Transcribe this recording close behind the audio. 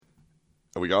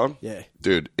Are we going? Yeah.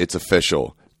 Dude, it's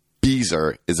official.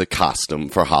 Beezer is a costume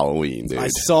for Halloween, dude. I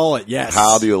saw it, yes.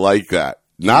 How do you like that?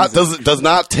 Does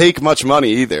not take much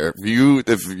money either.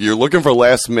 If you're looking for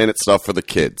last minute stuff for the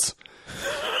kids,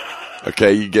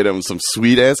 okay, you get them some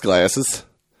sweet ass glasses,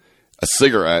 a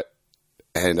cigarette,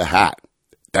 and a hat.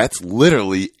 That's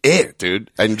literally it, dude.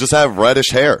 And just have reddish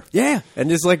hair. Yeah, and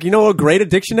just like, a great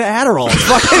addiction to Adderall. It's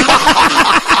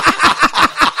fucking-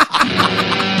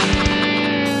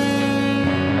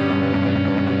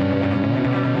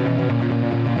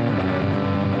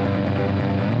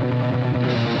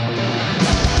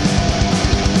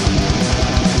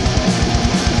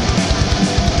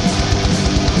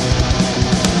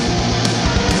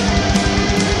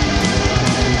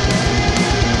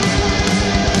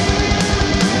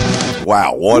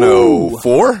 Wow,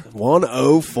 104?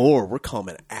 104. We're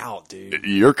coming out, dude.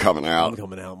 You're coming out. I'm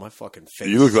coming out. My fucking face.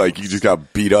 You look like you just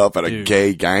got beat up at a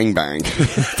gay gangbang.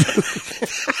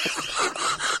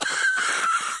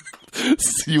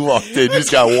 You walked in, you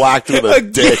just got whacked with a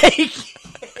dick.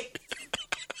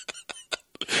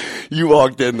 You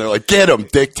walked in, they're like, get him,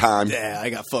 dick time. Yeah, I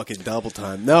got fucking double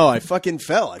time. No, I fucking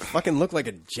fell. I fucking look like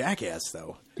a jackass,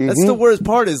 though. That's the worst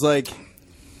part is, like,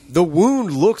 the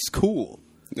wound looks cool.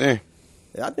 Yeah.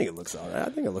 I think it looks all right. I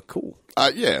think it looked cool.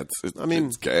 Yeah,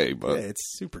 it's gay, but... Yeah,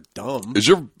 it's super dumb. Is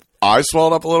your eye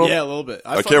swelled up a little? Yeah, a little bit.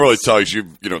 I can't really tell you.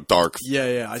 Dark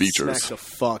I features. smacked the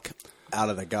fuck out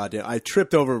of the goddamn... I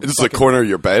tripped over... Is this the corner of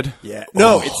your bed? Yeah.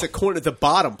 No, it's the corner, the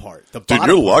bottom part. Dude,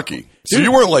 you're lucky. So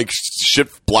you weren't like shit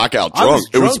blackout drunk. I was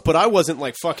drunk, but I wasn't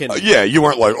like fucking... yeah, you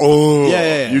weren't like, oh.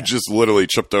 Yeah. You just literally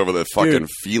tripped over the fucking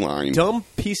feline. Dumb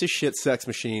piece of shit sex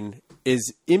machine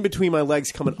is in between my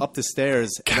legs coming up the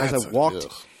stairs. And as I walked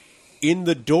in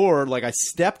the door, like I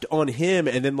stepped on him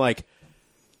and then like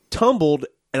tumbled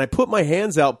and I put my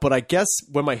hands out. But I guess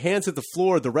when my hands hit the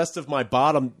floor, the rest of my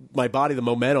body, the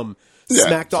momentum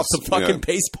smacked off the fucking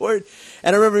baseboard.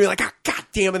 And I remember being like, oh, God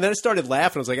damn. And then I started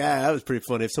laughing. I was like, that was pretty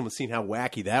funny if someone's seen how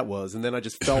wacky that was. And then I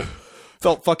just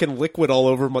felt fucking liquid all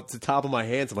over the top of my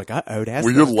hands. I'm like, uh-oh, that's...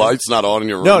 Were your lights not on in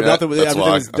your room No, yet? nothing. Everything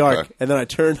was dark. Okay. And then I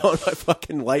turned on my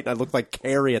fucking light, and I looked like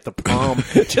Carrie at the prom.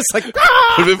 Just like... It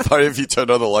would have been funny if you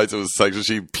turned on the lights, it was sex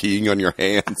machine peeing on your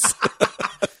hands.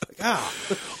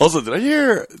 Also, did I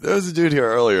hear... There was a dude here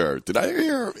earlier. Did I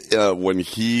hear when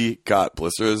he got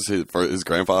blisters, his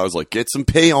grandfather was like, get some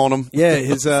pee on him? Yeah, he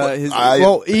looked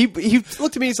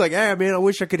at me, he's like, hey, man, I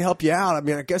wish I could help you out. I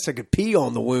mean, I guess I could pee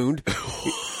on the wound.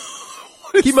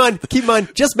 Keep in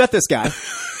mind, just met this guy.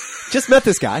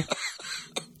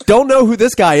 Don't know who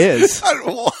this guy is.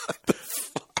 What the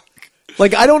fuck?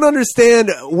 Like, I don't understand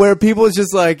where people is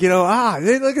just like, look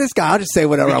at this guy. I'll just say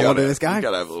whatever I want to this guy. You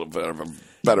gotta have a little bit of a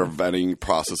better vetting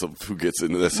process of who gets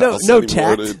into this no, house. No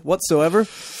anymore, tact whatsoever.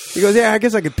 He goes, yeah, I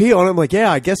guess I could pee on him. I'm like,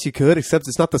 yeah, I guess you could, except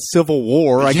it's not the Civil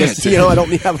War. I guess, I don't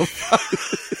need to have a...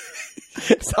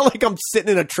 It's not like I'm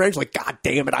sitting in a trench like, God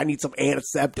damn it, I need some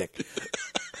antiseptic.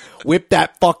 Whip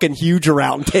that fucking huger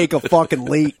out and take a fucking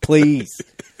leak, please.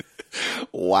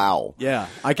 Wow. Yeah,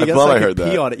 I guess I could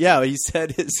pee on it. Yeah, he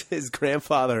said his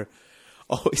grandfather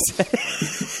always said...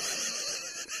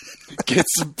 Get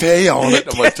some pay on it.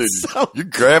 I'm like, dude, your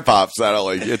grandpa sounded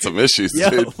like you had some issues,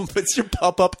 dude. It's your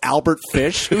pop-up Albert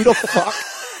Fish. Who the fuck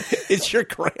is your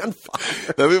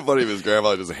grandfather? That'd be funny if his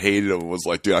grandfather just hated him and was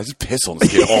like, dude, I just piss on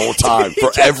this kid all the time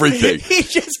for everything. He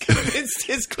just convinced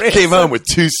his grandson. Came home with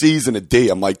 2 C's and a D.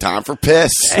 I'm like, time for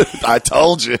piss. I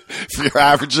told you. If you're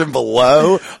averaging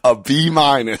below a B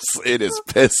minus, it is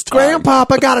piss time.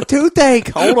 Grandpapa got a toothache.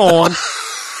 Hold on.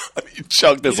 You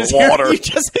chug this water.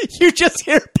 You just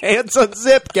hear pants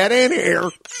unzip. Get in here.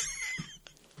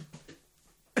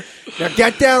 Now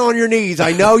get down on your knees.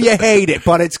 I know you hate it,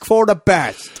 but it's for the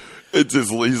best. It's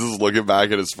just Lisa's looking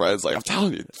back at his friends like, I'm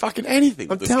telling you, fucking anything.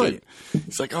 I'm telling you.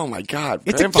 He's like, oh my God.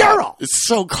 It's Grandpa, a girl. It's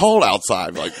so cold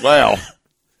outside. I'm like, well,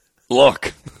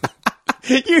 look.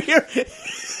 You hear...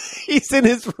 He's in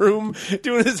his room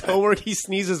doing his homework. He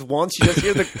sneezes once. You just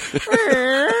hear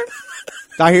the...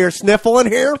 I hear sniffling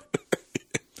here.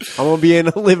 I'm going to be in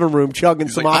the living room chugging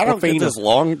some Aquafina. I don't get this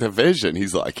long division.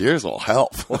 He's like, here's all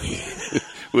help.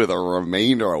 With a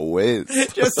remainder of whiz.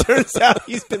 It just turns out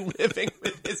he's been living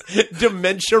with his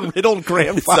dementia-riddled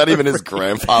grandfather. It's not even his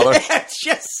grandfather. It's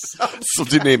just some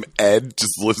dude named Ed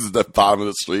just lives at the bottom of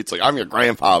the street. It's like, I'm your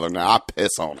grandfather now. I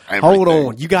piss on everything. Hold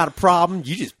on. You got a problem?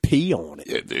 You just pee on it.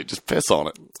 Yeah, dude, just piss on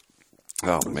it.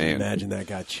 Oh, man. Imagine that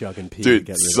guy chugging pee.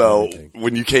 Dude, so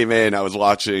when you came in, I was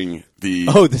watching the...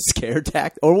 Oh, the scare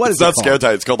tactic? Or what is it called? It's not scare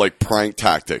tactics. It's called, like, prank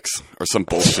tactics or some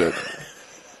bullshit.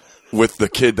 with the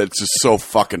kid that's just so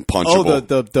fucking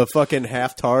punchable. Oh, the fucking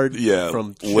half tard. Yeah,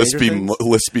 from lispy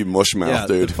mushmouth, yeah,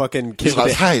 dude. The fucking kid.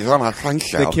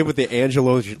 The kid with the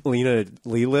Angelina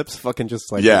Lee lips, fucking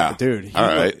just like dude. All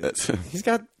right, he's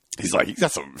got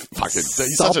some fucking.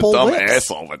 He's such a dumb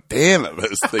asshole, but damn it,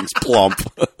 this thing's plump.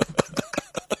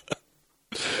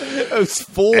 Those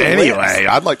full. Anyway, lips.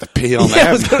 I'd like to pee on that.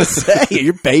 I was gonna say, are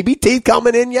your baby teeth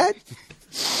coming in yet?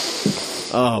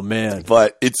 Oh man!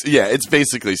 But it's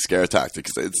basically scare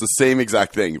tactics. It's the same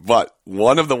exact thing. But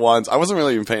one of the ones I wasn't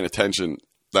really even paying attention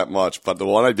that much, but the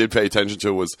one I did pay attention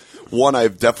to was one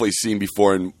I've definitely seen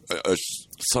before in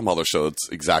some other show. It's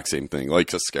the exact same thing, like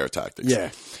just scare tactics.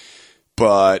 Yeah.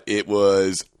 But it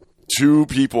was two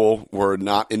people were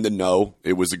not in the know.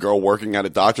 It was a girl working at a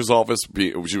doctor's office.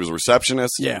 She was a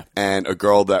receptionist. Yeah. And a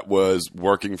girl that was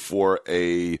working for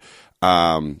a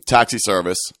taxi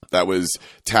service that was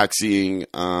taxiing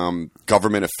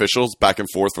government officials back and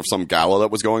forth for some gala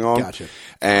that was going on. Gotcha.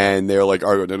 And they're like,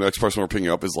 all right, the next person we're picking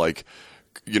up is like,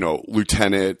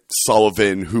 Lieutenant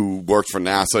Sullivan, who worked for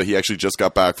NASA. He actually just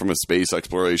got back from a space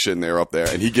exploration. They're up there.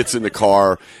 And he gets in the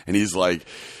car and he's like,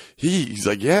 He's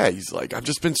like, I've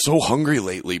just been so hungry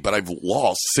lately, but I've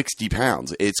lost 60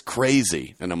 pounds. It's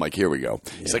crazy. And I'm like, here we go.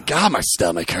 Yeah. He's like, God, my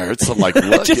stomach hurts. I'm like,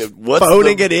 what's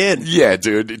phoning it in. Yeah,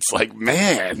 dude. It's like,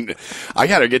 man, I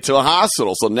got to get to a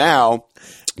hospital. So now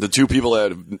the two people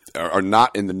that are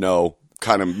not in the know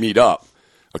kind of meet up.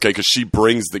 Okay. Because she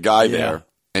brings the guy there.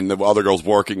 And the other girl's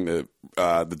working the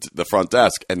front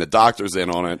desk, and the doctor's in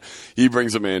on it. He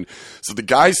brings him in. So the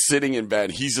guy's sitting in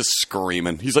bed. He's just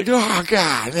screaming. He's like, oh,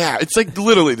 God. Yeah. It's like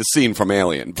literally the scene from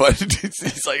Alien. But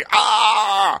he's like,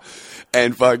 ah.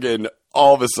 And fucking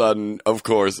all of a sudden, of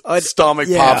course, stomach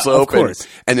pops open.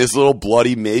 And this little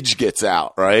bloody midge gets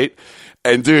out, right?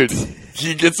 And, dude,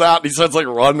 he gets out, and he starts, like,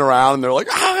 running around. And they're like,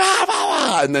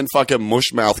 ah. And then fucking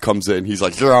Mushmouth comes in. He's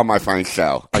like, you're on my fine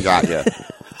show. I got you.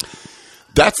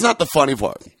 That's not the funny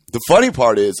part. The funny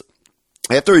part is,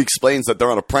 after he explains that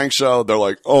they're on a prank show, they're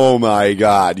like, oh my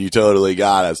God, you totally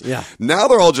got us. Yeah. Now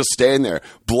they're all just standing there.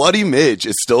 Bloody Midge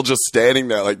is still just standing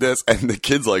there like this, and the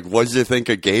kid's like, what did you think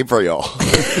of Gabriel?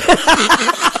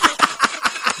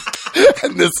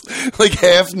 And this, like,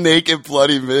 half-naked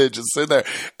Bloody Midge is sitting there,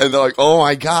 and they're like, oh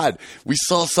my God, we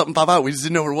saw something pop out. We just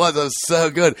didn't know what it was. That was so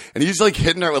good. And he's, like,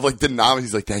 hitting her with, like, the knob.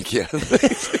 He's like, thank you.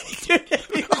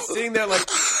 Sitting there like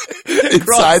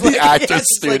inside the actor's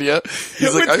studio. Like,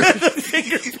 he's like, the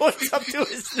finger points up to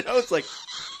his nose. Like,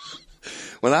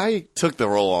 when I took the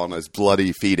role on as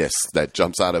bloody fetus that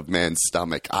jumps out of man's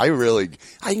stomach, I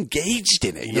engaged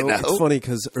in it. You know? It's funny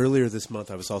because earlier this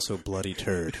month I was also bloody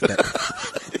turd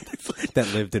that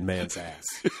lived in man's ass.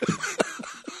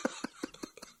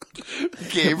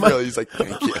 Gabriel, he's like,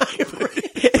 thank you.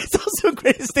 It's also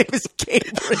great. His name is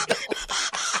Gabriel.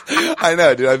 I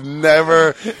know, dude. I've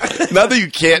never. Not that you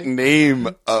can't name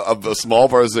a small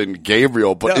person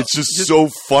Gabriel, but it's just so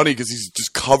funny because he's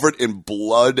just covered in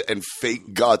blood and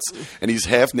fake guts, and he's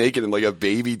half naked in like a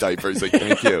baby diaper. He's like,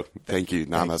 "Thank you,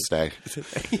 namaste."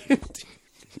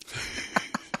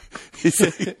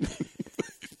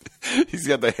 He's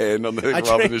got the hand on the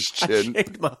rubbing his chin. I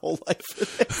trained my whole life for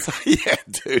this. Yeah,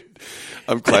 dude.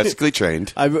 I'm classically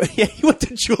trained. You went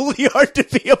to Juilliard to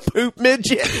be a poop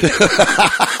midget.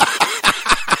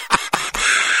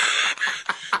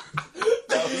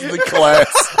 That was the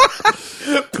class.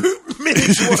 Poop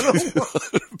midge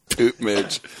 101. Poop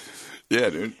midge. Yeah,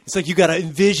 dude. It's like you got to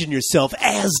envision yourself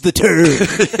as the turd.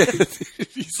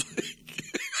 He's like...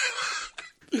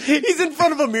 He's in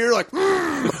front of a mirror like,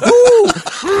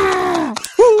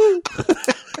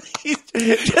 he's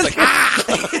just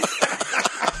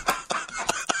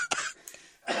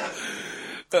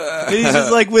and he's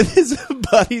just like with his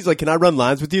buddies, like, can I run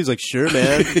lines with you? He's like, sure,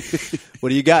 man. What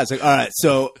do you got? It's like, all right,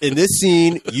 so in this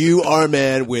scene, you are a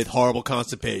man with horrible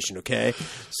constipation, okay?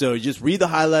 So you just read the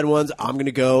highlighted ones. I'm going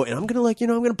to go, and I'm going to, like, I'm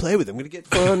going to play with it. I'm going to get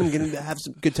fun. I'm going to have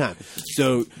some good time.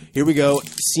 So here we go.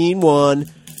 Scene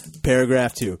 1.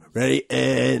 Paragraph 2. Ready?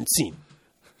 And scene.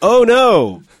 Oh,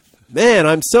 no. Man,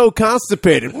 I'm so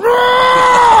constipated. Nailed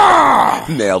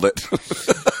it.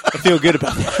 I feel good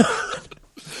about that.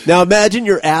 Now imagine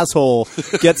your asshole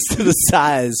gets to the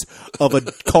size of a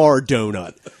car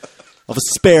donut, of a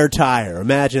spare tire.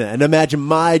 Imagine that. And imagine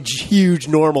my huge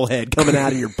normal head coming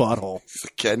out of your butthole.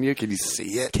 Can you? Can you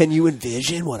see it? Can you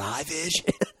envision what I vision?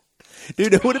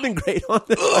 Dude, it would have been great on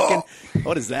the fucking...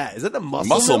 What is that? Is that the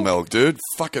muscle milk, dude?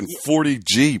 Fucking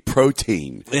 40G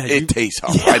protein. Yeah, it tastes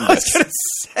horrendous. Yeah, I was going to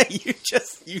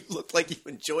say, you look like you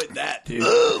enjoyed that, dude.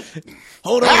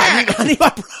 Hold on, I need my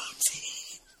protein.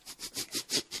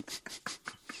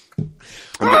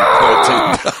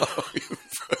 I'm getting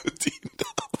protein.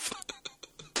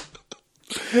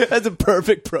 That's a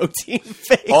perfect protein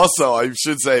face. Also, I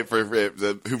should say for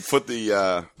who put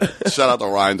the shout out to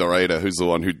Ryan Dorada, who's the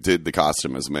one who did the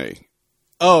costume as me.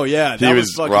 Oh yeah, that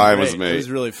was fucking Ryan great. was me. It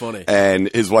was really funny. And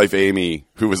his wife Amy,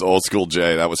 who was old school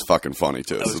Jay, that was fucking funny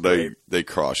too. So great. they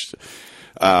crushed.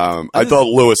 I thought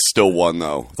Lewis still won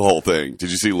though the whole thing. Did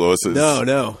you see Lewis's?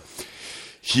 No.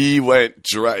 He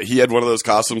he had one of those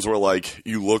costumes where like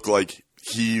you look like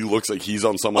he looks like he's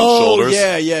on someone's shoulders.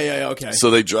 Yeah. Okay.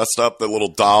 So they dressed up the little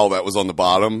doll that was on the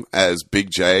bottom as Big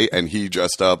J, and he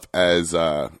dressed up as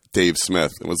Dave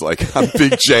Smith. It was like, I'm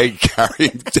Big J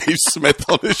carrying Dave Smith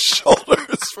on his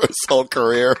shoulders for his whole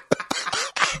career.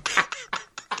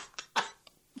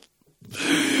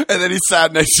 And then he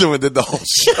sat next to him and did the whole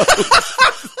show.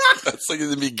 That's like in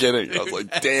the beginning. I was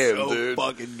like, damn, so dude.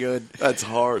 fucking good. That's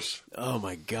harsh. Oh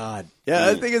my god. Yeah,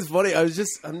 I think it's funny.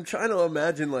 I'm trying to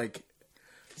imagine like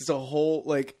just a whole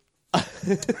like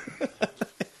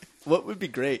what would be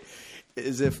great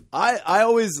is if I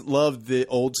always loved the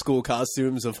old school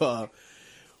costumes of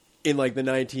in like the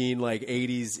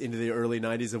 80s into the early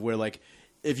 90s of where like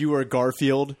if you were a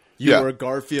Garfield, you were a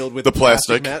Garfield with the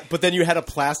plastic mat, but then you had a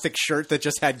plastic shirt that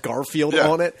just had Garfield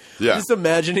on it. Yeah. Just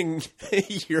imagining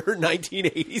your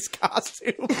 1980s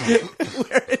costume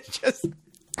where it's just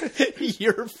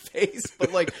your face,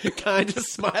 but like kind of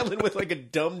smiling with like a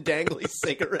dumb dangly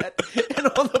cigarette, and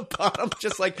on the bottom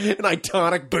just like an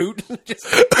iconic boot, just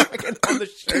fucking on the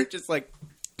shirt, just like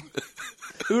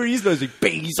who are you supposed to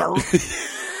be, Beezer?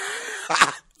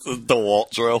 The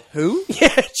Walt drill. Who?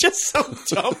 Yeah, just some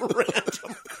dumb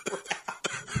random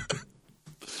crap.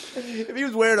 If he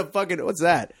was wearing a fucking what's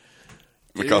that?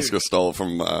 McCusker stole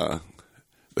from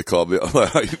the club.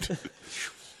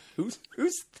 Who's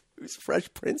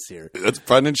Fresh Prince here? That's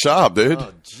Brendan Schaub, dude.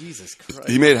 Oh Jesus Christ!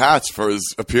 He made hats for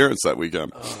his appearance that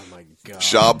weekend. Oh my god!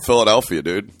 Schaub, Philadelphia,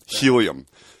 dude. Helium.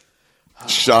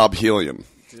 Schaub Helium.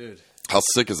 Dude, how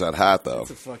sick is that hat, though?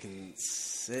 It's a fucking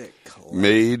sick collab,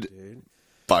 made dude.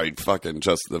 By fucking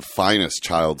just the finest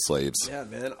child slaves. Yeah,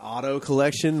 man. Auto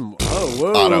collection. Oh,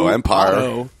 whoa. Auto Empire.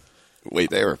 Auto. Wait,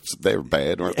 they were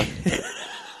bad, weren't they?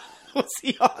 Was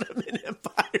the Ottoman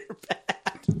Empire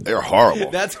bad? They were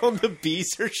horrible. That's on the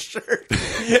Beezer shirt.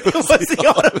 Was the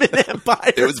Ottoman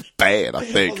Empire? It was bad, I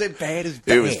think. Was it bad as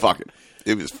bad?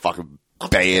 It was fucking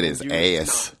bad as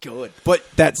ass. Not good. But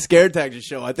that Scared Tactics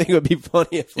show, I think it would be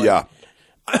funny if like, yeah.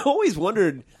 I always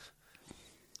wondered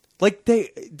like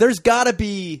there's gotta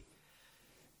be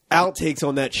outtakes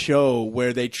on that show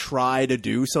where they try to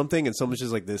do something and someone's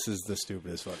just like, this is the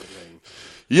stupidest fucking thing.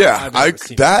 Yeah,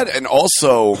 and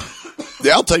also the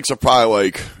outtakes are probably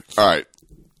like, all right,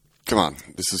 come on,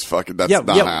 this is fucking, that's not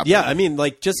happening. Yeah, I mean,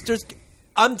 like, just,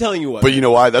 I'm telling you what. But you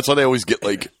know why? That's why they always get,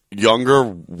 like, younger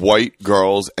white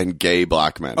girls and gay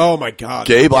black men. Oh, my God.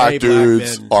 Gay black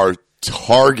dudes are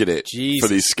targeted for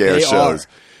these scare shows.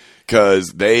 Because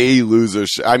they lose their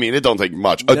I mean, it don't take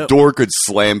much. A door could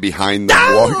slam behind them.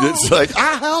 It's like,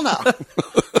 hell no.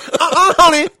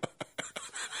 Honey.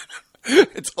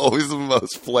 It's always the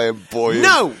most flamboyant.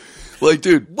 No. Like,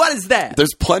 dude. What is that?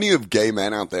 There's plenty of gay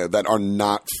men out there that are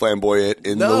not flamboyant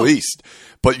in the least.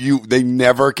 But they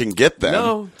never can get them.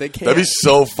 No, they can't. That'd be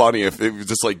so funny if it was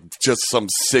just some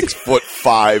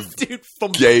 6'5" dude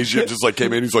from gay shit just like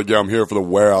came in. He's like, yeah, I'm here for the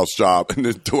warehouse job. And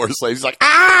the door slams. He's like,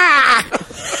 ah!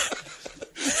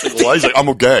 Like, well, he's like, I'm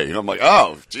okay. And I'm like,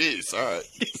 oh, jeez, all right.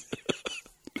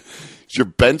 You're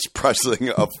bench pressing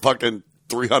a fucking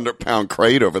 300-pound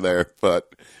crate over there.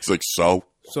 But he's like, so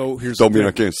here's don't mean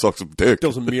I can't suck some dick.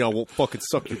 Doesn't mean I won't fucking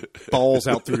suck your balls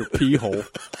out through your pee hole.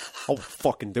 I'll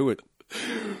fucking do it.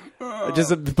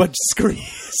 Just a bunch of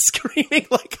screaming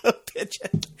like a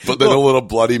pigeon. But then a little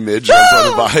bloody midge runs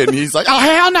running by, and he's like, "Oh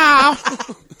hell no!"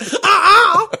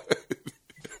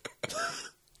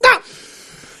 No.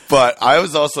 But I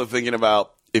was also thinking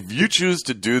about if you choose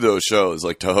to do those shows,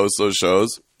 like to host those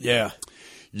shows, yeah,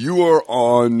 you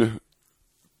are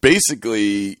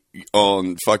basically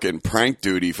on fucking prank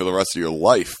duty for the rest of your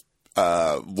life,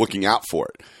 looking out for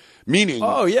it. Meaning,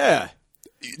 oh yeah.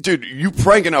 Dude, you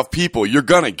prank enough people, you're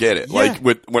gonna get it. Yeah. Like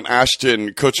when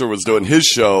Ashton Kutcher was doing his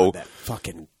show. That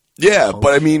fucking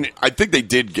but I mean, I think they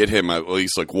did get him at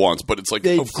least like once. But it's like,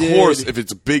 of course, if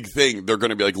it's a big thing, they're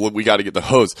gonna be like, look, we got to get the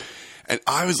host. And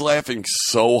I was laughing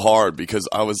so hard because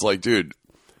I was like, dude,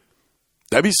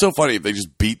 that'd be so funny if they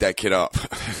just beat that kid up.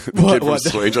 The kid from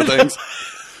Stranger Things.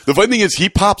 The funny thing is, he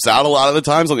pops out a lot of the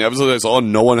times on the episodes I saw,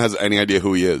 and no one has any idea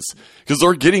who he is. Because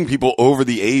they're getting people over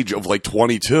the age of, like,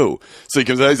 22. So he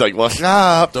comes out, he's like, what's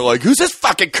up? They're like, who's this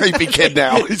fucking creepy kid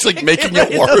now? He's, like, making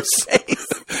it worse.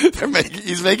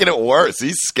 He's making it worse.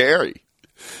 He's scary.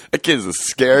 That kid's a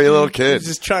scary little kid. He's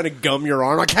just trying to gum your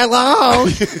arm. Like, hello.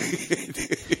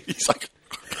 He's like,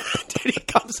 Dude, he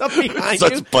comes up behind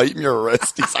starts you. biting your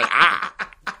wrist. He's like,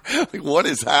 like, what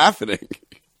is happening?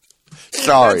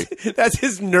 Sorry. That's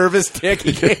his nervous tick.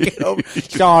 He can't get over.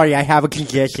 Sorry, I have a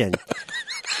condition.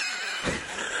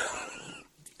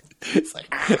 It's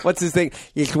like, What's his thing?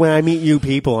 It's when I meet new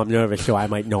people, I'm nervous, so I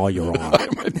might gnaw your arm.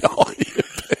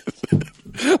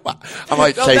 I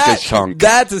might take a chunk.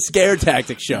 That's a scare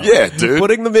tactic show. Yeah, dude.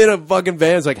 Putting them in a fucking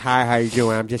van is like, hi, how you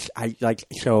doing?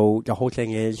 So the whole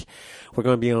thing is, we're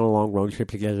going to be on a long road trip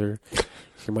together.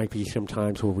 There might be some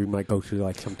times where we might go through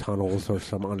like some tunnels or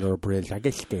some under a bridge. I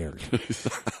get scared.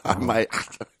 I might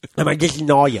just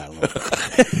gnaw you a little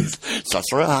bit.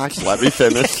 Just relax. Let me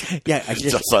finish. Yeah,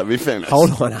 Just let me finish.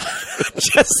 Hold on.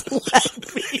 Just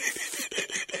let me.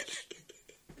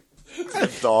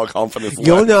 Dog humping his leg.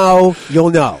 You'll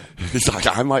know. He's like,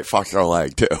 I might fuck your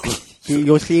leg too.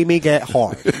 You'll see me get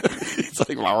hard. He's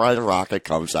like, my right rocket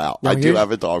comes out. Now I do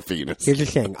have a dog penis. Here's the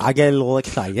thing. I get a little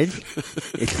excited.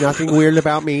 It's nothing weird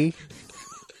about me.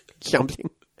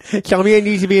 Something that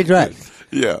needs to be addressed.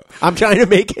 Yeah. I'm trying to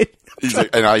make it. He's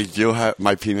like, and I do have,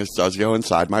 my penis does go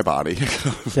inside my body.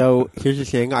 So here's the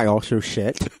thing. I also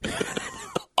shit.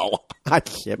 Oh. I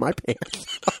shit my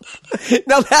pants.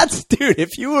 Now that's, dude,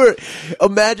 if you were,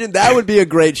 imagine that would be a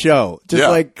great show. Just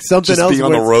like something Just else. being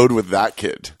on the road with that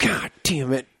kid. God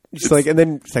damn it. Just like, and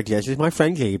then it's like, yes, this is my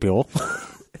friend Gabriel.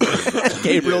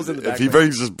 Gabriel's in the back. If he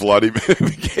brings his bloody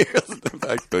Gabriel's in the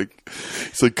back, like,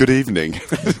 he's like, good evening.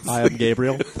 I am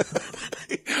Gabriel.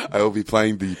 I will be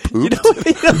playing the poop.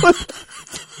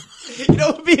 You know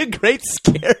what would be a great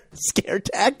scare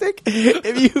tactic?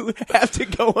 If you have to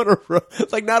go on a road,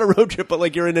 like not a road trip, but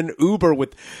like you're in an Uber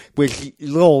with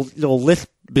little Lyft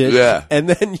bitch. Yeah. And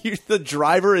then the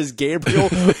driver is Gabriel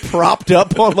propped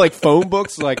up on like phone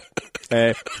books, like,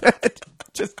 hey.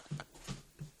 Just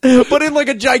put in like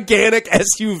a gigantic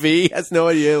SUV, has no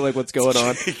idea like what's going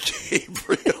on.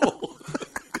 Gabriel.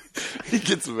 He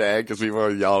gets mad because people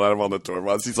are yelling at him on the tour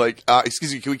bus. He's like,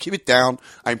 excuse me, can we keep it down?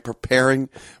 I'm preparing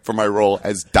for my role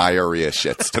as diarrhea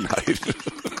shits tonight.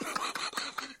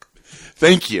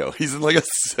 Thank you. He's in like a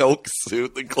silk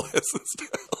suit, the glasses down.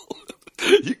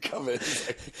 You come in.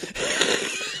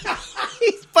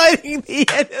 He's biting the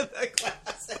end of the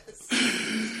glasses.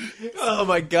 Oh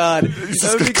my god. He's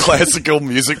just got classical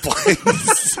music playing.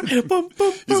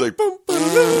 He's like,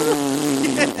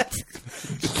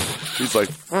 he's like,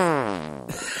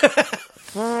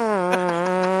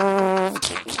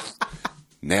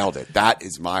 nailed it. That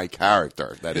is my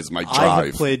character. That is my drive. I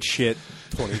have played shit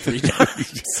 23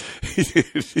 times.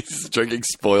 He's drinking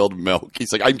spoiled milk.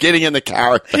 He's like, I'm getting in the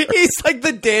character. He's like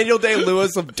the Daniel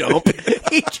Day-Lewis of Dump.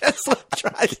 He just like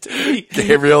tries to be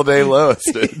Gabriel Day-Lewis,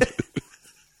 dude.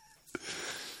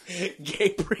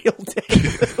 Gabriel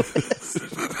Day-Lewis.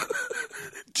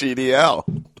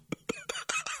 GDL.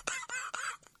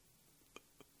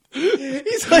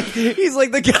 He's like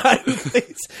the guy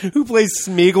who plays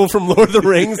Smeagol from Lord of the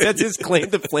Rings. That's his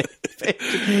claim to fame.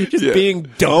 Just being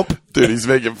Dump. Dude, he's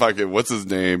making fucking, what's his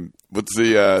name? What's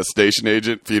the station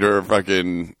agent? Peter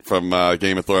fucking from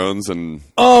Game of Thrones and...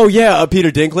 Oh, yeah,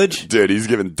 Peter Dinklage. Dude, he's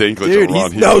giving Dinklage Dude, a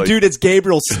run. dude, it's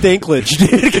Gabriel Stinklage.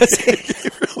 Dude,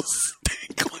 Gabriel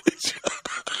Stinklage.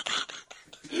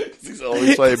 He's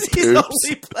only playing poops. He's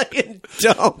only playing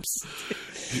dumps.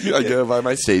 I go by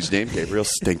my stage name, Gabriel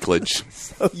Stinklage.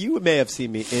 So you may have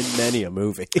seen me in many a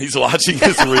movie. He's watching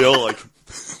his reel like...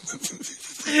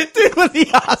 Dude, when the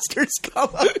Oscars come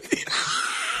up...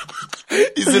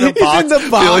 He's in a box. in the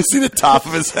box. You only see the top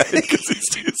of his head because he's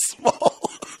too small.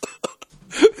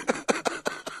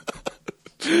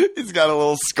 He's got a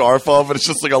little scarf on, but it's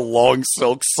just like a long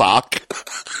silk sock.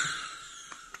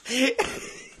 He's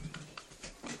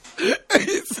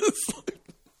just like...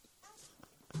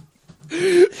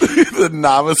 The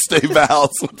namaste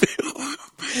bows would be...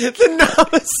 The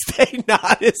namaste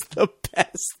nod is the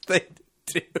best thing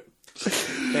to do.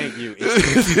 Thank you.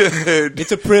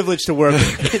 It's a privilege to work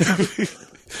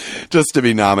with. Just to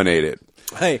be nominated.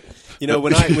 Hey, you know,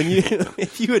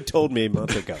 if you had told me a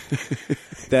month ago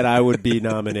that I would be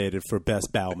nominated for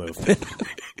Best Bowel Movement.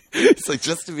 It's like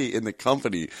just to be in the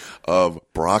company of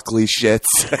broccoli shits,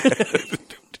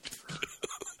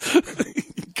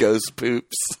 ghost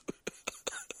poops.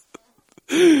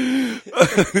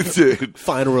 Dude.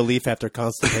 Final relief after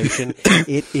constipation.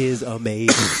 It is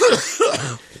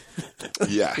amazing.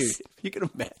 Yes. Dude, you can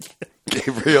imagine.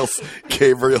 Gabriel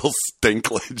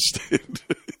Stinklage, dude.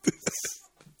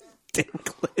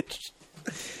 Dinklage.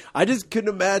 I just couldn't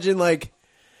imagine, like,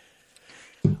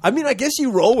 I mean, I guess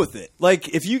you roll with it. Like,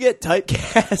 if you get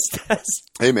typecast as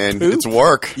Hey, man, poop, it's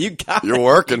work. You're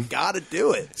working. You gotta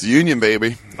do it. It's union,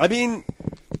 baby. I mean,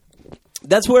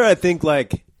 that's where I think,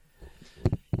 like,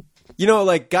 you know,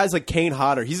 like, guys like Kane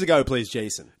Hodder, he's the guy who plays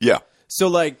Jason. Yeah. So,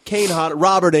 like, Kane Hodder,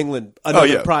 Robert Englund, another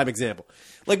yeah. prime example.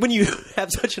 Like, when you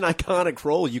have such an iconic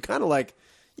role, you kind of, like,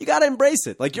 you got to embrace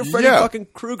it. Like, you're Freddy fucking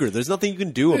Krueger. There's nothing you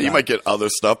can do about it. You might get other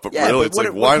stuff, but Yeah, really, but it's when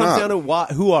like, it why comes not? down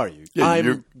to who are you? Yeah,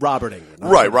 you're- I'm Robert Englund.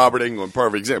 Right, Robert Englund,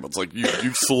 perfect example. It's like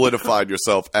you've solidified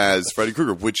yourself as Freddy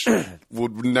Krueger, which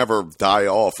would never die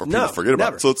off or people No, forget about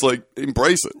never. it. So it's like,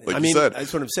 embrace it. Like I you mean, said.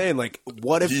 that's what I'm saying. Like,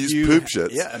 what if He's you Poop Shits.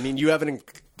 Yeah, I mean, you have an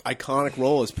iconic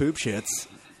role as Poop Shits,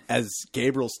 as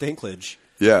Gabriel Stinkledge.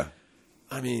 Yeah.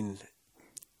 I mean,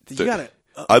 you got to.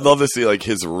 I'd love to see, like,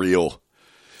 his reel.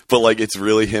 But, like, it's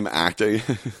really him acting.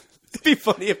 It'd be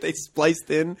funny if they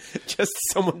spliced in just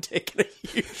someone taking a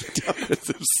huge dump. It's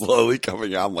him slowly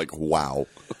coming out. I'm like, wow.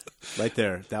 Right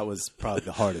there. That was probably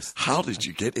the hardest. How did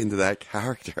you get into that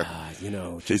character? You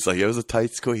know, He's like, it was a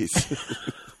tight squeeze.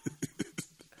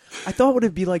 I thought what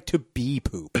it'd be like to be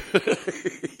poop.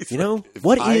 You know,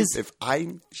 if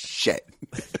I'm shit.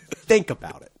 think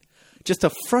about it. Just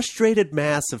a frustrated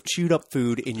mass of chewed up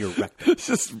food in your rectum. It's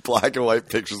just black and white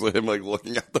pictures of him, like,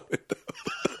 looking out the window.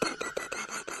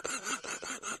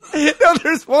 No,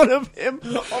 there's one of him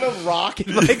on a rock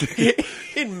in, like,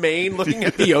 in Maine looking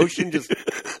at the ocean just...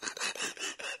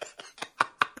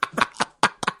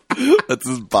 That's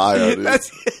his bio, dude. That's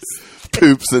his...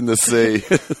 Poops in the sea.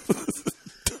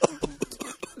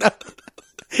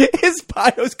 His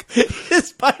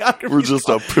biography. We're just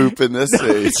a poop in the sea.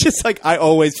 It's just like, I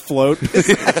always float.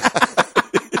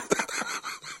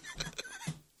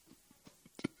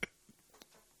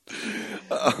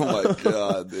 Oh my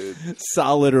god, dude.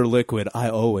 Solid or liquid, I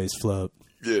always float.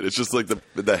 Dude, it's just like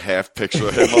the half picture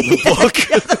of him on the book.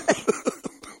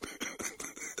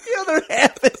 The other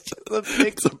half is just a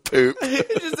big It's a poop.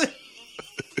 it's just a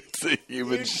It's a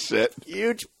human shit.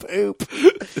 huge poop.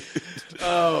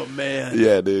 Oh, man.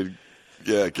 Yeah, dude.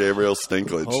 Yeah, Gabriel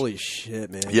Stinkledge. Holy shit,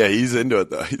 man. Yeah, he's into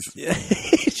it though. Yeah,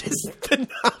 he's just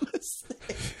anonymous.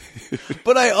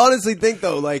 But I honestly think,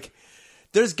 though, like,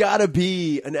 there's got to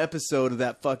be an episode of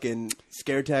that fucking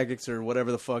Scare Tactics or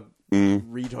whatever the fuck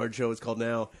retard show is called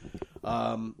now,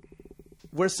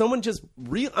 where someone just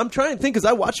I'm trying to think, because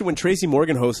I watched it when Tracy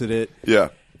Morgan hosted it. Yeah.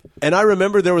 And I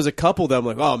remember there was a couple that I'm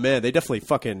like, oh, man, they definitely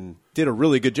fucking did a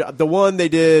really good job. The one they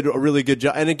did a really good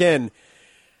job. And again,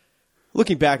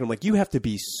 looking back, I'm like, you have to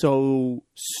be so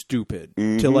stupid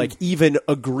to, like, even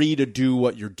agree to do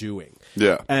what you're doing.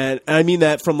 Yeah. And I mean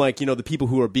that from, like, you know, the people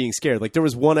who are being scared. Like, there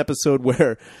was one episode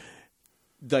where,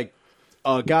 like,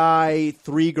 a guy,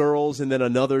 3 girls, and then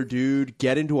another dude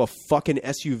get into a fucking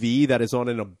SUV that is on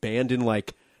an abandoned,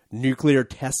 like, nuclear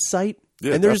test site.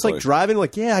 Yeah, and they're just, like, definitely. driving,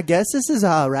 like, yeah, I guess this is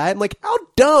all right. I'm like, how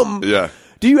dumb Yeah.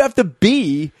 do you have to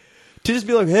be to just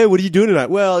be like, hey, what are you doing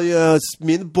tonight? Well, you know, it's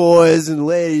me and the boys and the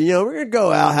lady, you know, we're going to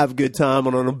go out, have a good time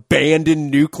on an abandoned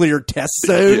nuclear test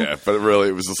zone. Yeah, but really,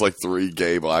 it was just like 3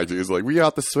 gay black dudes. Like, we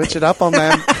ought to switch it up on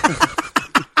them.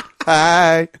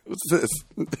 Hi. What's this?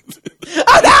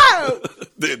 Oh, no!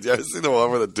 Dude, you ever see the one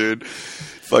where the dude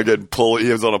fucking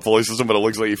he was on a pulley system, but it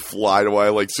looks like he flied away.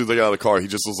 Like, as soon as they got out of the car, he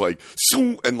just was like,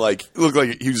 shoo, and like, it looked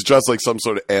like he was dressed like some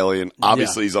sort of alien.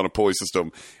 Obviously, Yeah. he's on a pulley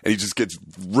system, and he just gets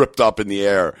ripped up in the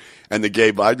air. And the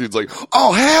gay black dude's like,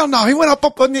 oh, hell no, he went up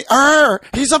in the air.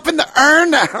 He's up in the air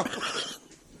now.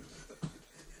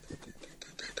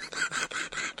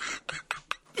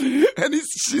 And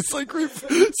she's like, it's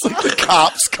like the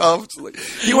cops come. It's like,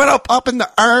 he went up in the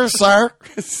air, sir.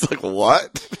 It's like,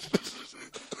 what?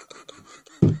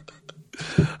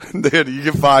 Dude, you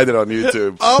can find it on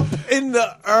YouTube. Up in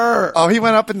the air. Oh, he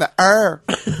went up in the air.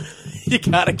 You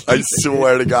gotta keep I it.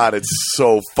 swear to God, it's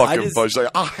so fucking just- funny. She's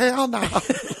like, oh, hell no.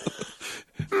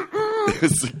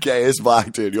 It's the gayest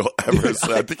black dude you'll ever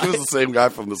see. I think it was the same guy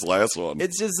from this last one.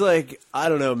 It's just like, I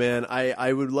don't know, man.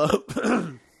 I would love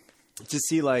to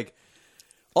see, like,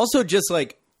 also just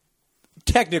like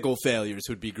technical failures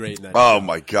would be great in that. Oh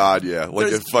my God, yeah. Like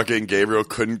There's- if fucking Gabriel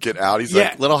couldn't get out, he's Yeah.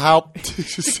 like, little help.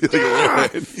 Just like a little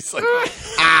hand. He's like,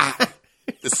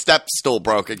 the step stool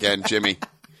broke again, Jimmy.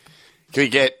 Can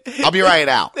we I'll be right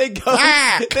out. They go,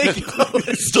 they go,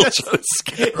 He's still trying to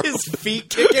scare him. his feet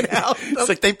kicking out. It's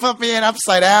like, they put me in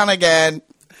upside down again.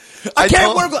 I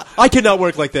can't work. I cannot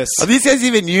work like this. Are these guys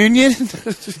even union?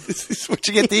 Where'd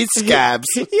you get these scabs?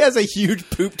 He has a huge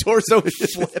poop torso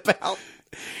flip out.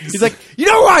 He's like, you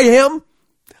know who I am?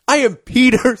 I am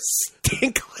Peter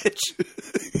Dinklage.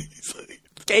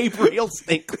 Gabriel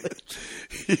Stinkledge.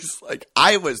 He's like,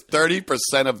 I was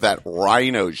 30% of that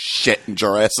rhino shit in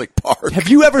Jurassic Park. Have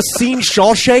you ever seen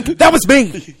Shawshank? That was me.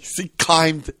 He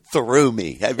climbed through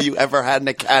me. Have you ever had an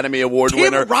Academy Award Tim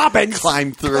winner Robbins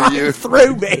climb through climbed you?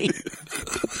 through me.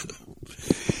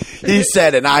 He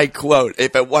said, and I quote,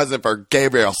 if it wasn't for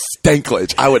Gabriel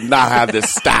Stinkledge, I would not have this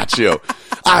statue.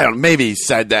 I don't know, maybe he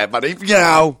said that, but you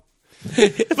know.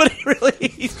 But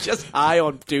he's just high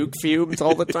on Duke fumes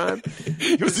all the time.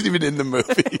 He wasn't even in the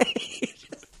movie.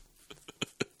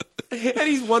 And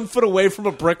he's 1 foot away from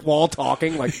a brick wall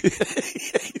talking like...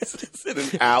 He's in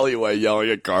an alleyway yelling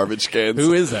at garbage cans.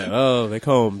 Who is that? Oh, they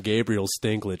call him Gabriel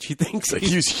Stinkledge. He thinks Like,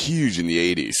 he was huge in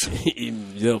the 80s.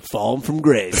 He'll fall from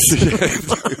grace.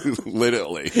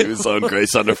 Literally. He was on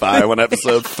Grace Under Fire. One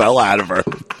episode fell out of her.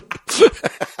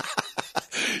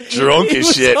 Drunk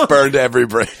as shit, burned every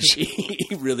bridge.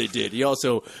 He really did. He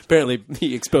also, apparently,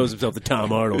 he exposed himself to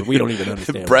Tom Arnold. We don't even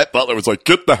understand. Brett Butler was like,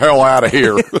 get the hell out of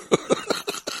here.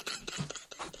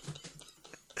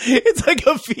 It's like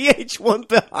a VH1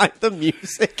 behind the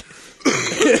music,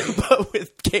 but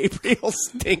with Gabriel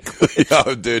Stinkledge.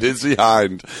 Yo, dude, his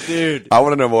behind. Dude. I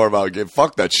want to know more about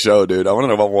fuck that show, dude. I want to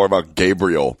know more about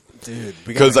Gabriel. Dude.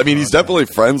 Because, I mean, he's definitely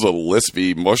friends with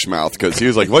Lispy Mushmouth because he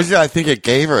was like, what did I think of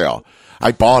Gabriel?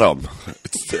 I bought him.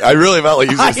 I really felt like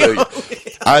he was just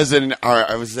like, I was in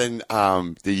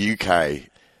the UK.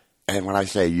 And when I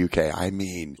say UK, I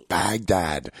mean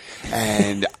Baghdad.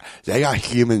 And they got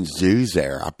human zoos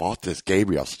there. I bought this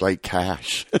Gabriel straight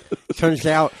cash. Turns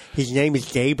out his name is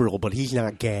Gabriel, but he's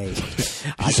not gay.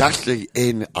 He's actually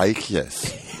in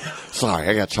ISIS. Sorry,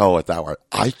 I got trouble with that word.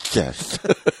 ISIS.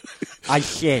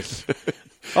 ISIS.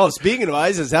 Oh, speaking of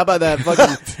ISIS, how about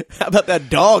that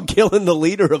dog killing the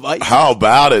leader of ISIS? How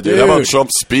about it, dude? How about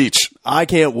Trump's speech? I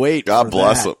can't wait. God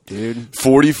bless him, dude.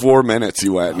 44 minutes he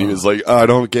went, and he was like, I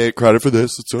don't get credit for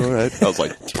this. It's all right. I was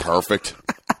like, perfect.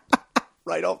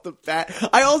 Right off the bat.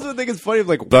 I also think it's funny.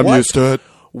 Like, I'm used to it.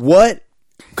 What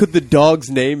could the dog's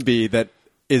name be that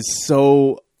is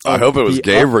so... I hope it was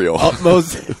Gabriel.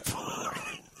 Utmost...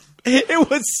 It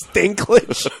was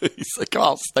Stinkledge. He's like,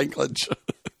 oh, Stinkledge.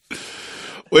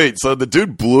 Wait, so the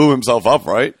dude blew himself up,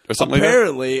 right? Or something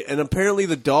Apparently, like that? and apparently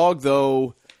the dog,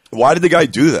 though... Why did the guy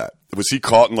do that? Was he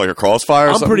caught in like a crossfire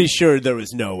or something? I'm pretty sure there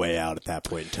was no way out at that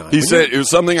point in time. He said it was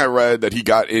something I read that he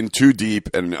got in too deep,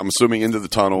 and I'm assuming into the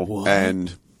tunnel. What?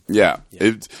 And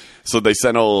so they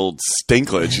sent old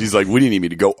Stinkledge. He's like, "What do you need me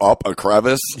to go up a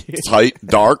crevice, tight,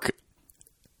 dark?"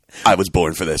 I was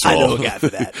born for this role. I know a guy for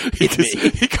that. It's me.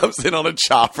 He comes in on a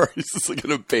chopper. He's just like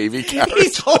in a baby carriage.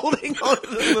 He's holding on to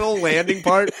the little landing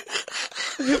part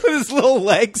with his little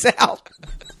legs out.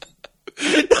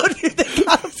 No, dude, they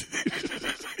got him.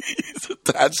 He's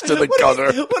attached to the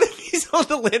gunner. What if he's on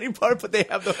the landing part, but they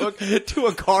have the hook to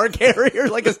a car carrier,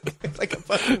 like a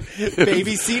fucking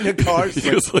baby seat in a car?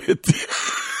 He's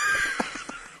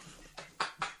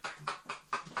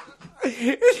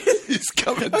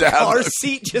coming down. Car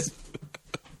seat just.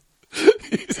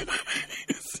 He's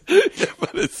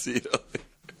put his seat on.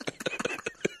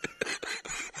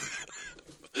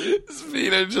 His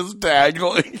feet are just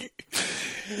dangling.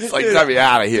 It's like, let me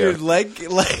out of here. Dude, leg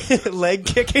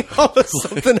kicking off of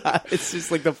something. It's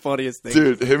just like the funniest thing.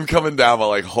 Dude, him coming down while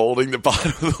like holding the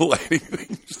bottom of the landing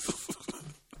thing.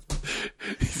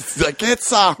 He's like, get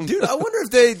some. Dude, I wonder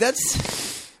if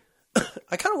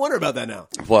I kind of wonder about that now.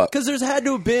 What? Because there's had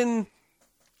to have been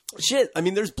shit. I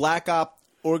mean, there's Black Op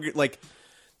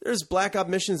there's Black Op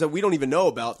missions that we don't even know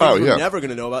about. We're never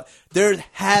going to know about. There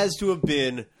has to have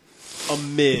been a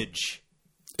midge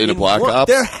in a Black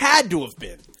Ops. There had to have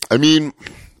been. I mean,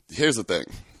 here's the thing.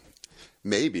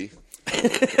 Maybe.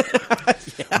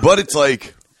 Yeah. But it's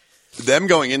like them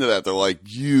going into that, they're like,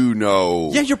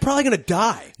 yeah, you're probably going to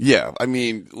die. Yeah, I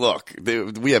mean, look,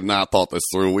 we have not thought this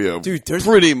through. We have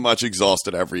pretty much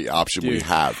exhausted every option we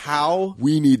have. How?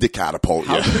 We need to catapult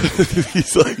you.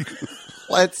 He's like,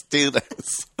 let's do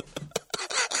this.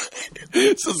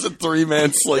 This is a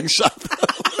 3-man slingshot.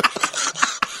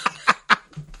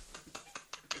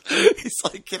 He's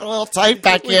like, get a little tight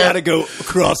back here. We gotta go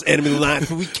across enemy lines,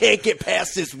 but we can't get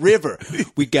past this river.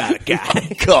 We got a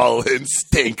guy. Call in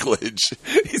Stinkledge.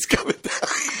 He's coming down.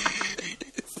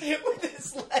 With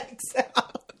his legs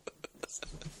out.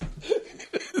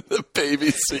 The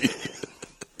baby seat.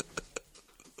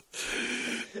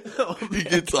 He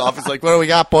gets off. He's like, what do we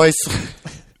got, boys?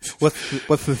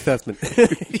 What's the assessment?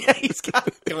 Yeah, he's got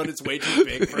a gun. It's way too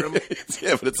big for him.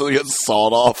 Yeah, but it's like a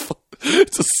sawed off.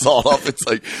 It's a sawed off. It's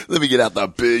like, let me get out the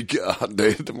big gun,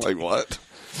 dude. I'm like, what?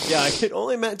 Yeah, I could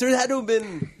only imagine. There had to have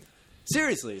been.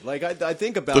 Seriously, like I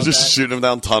think about They're just shooting him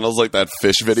down tunnels like that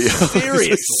fish video.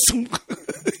 Seriously.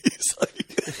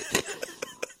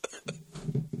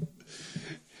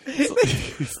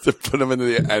 To put him into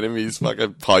the enemy's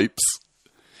fucking pipes.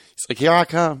 He's like, here I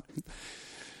come.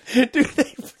 Dude,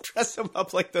 they dress him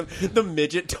up like the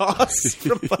midget toss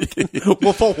from fucking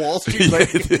Wolf of Wall Street.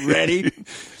 Like, ready?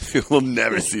 We'll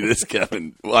never see this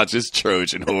coming. Watch this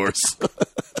Trojan horse.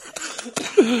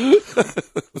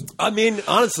 I mean,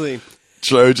 honestly.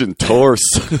 Trojan torse.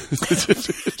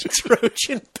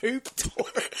 Trojan poop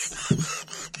torse.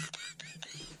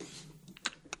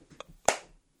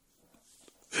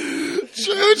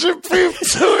 Trojan poop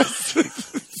torse.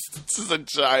 This is a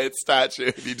giant statue.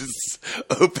 And he just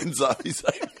opens up. He's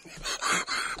like...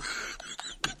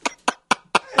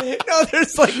 No,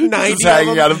 there's like 90 just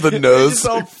hanging out of the nose. They just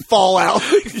all fall out.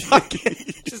 Like fucking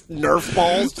just Nerf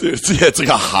balls. Dude, yeah, it's like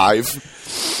a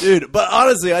hive. Dude, but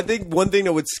honestly, I think one thing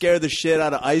that would scare the shit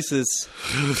out of ISIS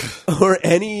or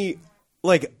any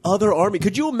like other army.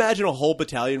 Could you imagine a whole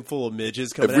battalion full of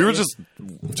midges coming? If we were just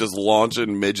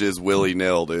launching midges willy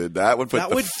nil, dude, that would put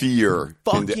the fear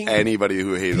into anybody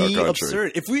who hated our country.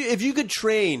 Absurd. If you could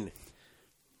train,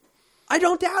 I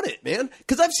don't doubt it, man.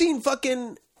 Because I've seen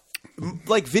fucking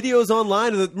like videos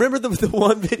online. Remember the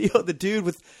one video of the dude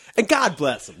with, and God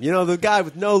bless him, you know, the guy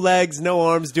with no legs, no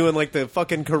arms, doing like the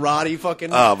fucking karate fucking.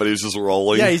 But he's just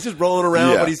rolling. Yeah, he's just rolling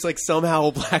around, but he's like somehow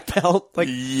a black belt. Like,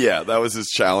 yeah, that was his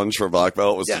challenge for black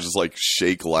belt was to just like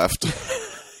shake left.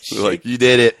 Like, you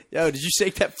did it. Yo, did you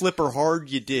shake that flipper hard?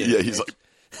 You did. Yeah, he's like,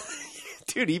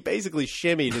 dude, he basically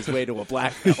shimmied his way to a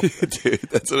black belt. Dude,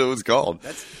 that's what it was called.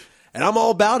 And I'm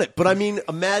all about it. But I mean,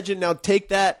 imagine now, take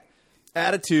that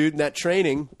attitude and that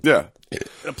training, and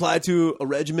apply it to a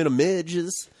regiment of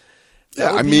midges.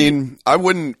 Yeah, I mean, I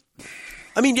wouldn't.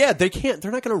 I mean, yeah, they can't.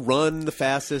 They're not going to run the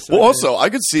fastest. Well, also, I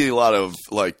could see a lot of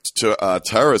like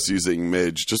terrorists using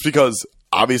midge just because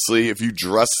obviously, if you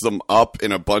dress them up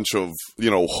in a bunch of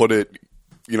hooded,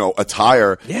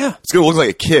 attire, it's going to look like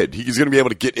a kid. He's going to be able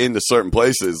to get into certain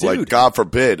places. Dude. Like, God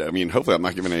forbid. I mean, hopefully, I'm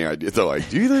not giving any idea. They're like,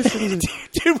 do this?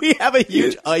 Dude, we have a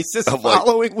huge ISIS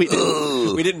following. Like,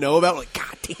 we didn't know about. Like,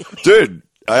 God damn it, dude.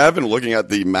 I have been looking at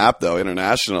the map, though,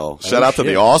 international. Shout out to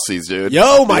the Aussies, dude.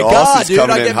 Yo, my God, dude.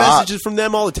 I get messages from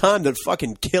them all the time. They're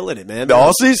fucking killing it, man. The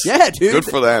Aussies? Yeah, dude. Good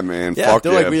for them, man. Yeah, fuck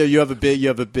they're like, you have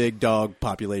a big dog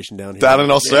population down here. Down in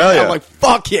Australia. Yeah, I'm like,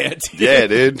 fuck yeah, dude. Yeah,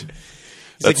 dude.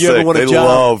 Like, you ever want a job?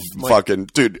 Love fucking...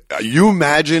 Dude, you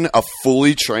imagine a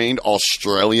fully trained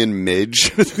Australian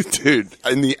midge, dude,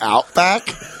 in the outback?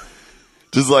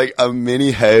 Just like a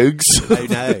mini hogs. I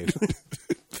know.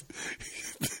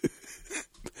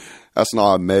 That's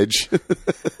not a midge.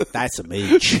 That's a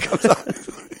midge.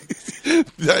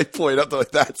 I point up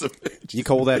like, that's a midge. You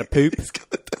call that a poop?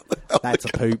 That's a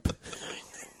poop.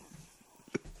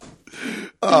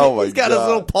 Oh my God. He's got his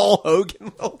little Paul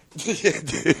Hogan. Yeah,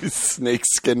 dude.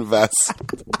 Snakeskin vest.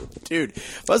 Dude,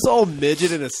 if I saw a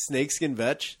midget in a snakeskin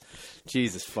vest,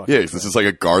 Jesus fucking Christ. This is like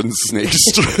a garden snake.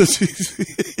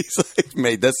 He's like,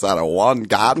 made this out of one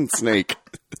garden snake.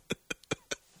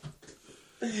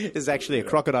 It's actually a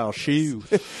crocodile shoe.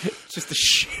 Just a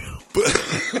shoe.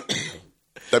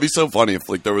 That'd be so funny if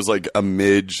like there was like a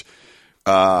midge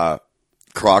croc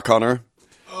hunter.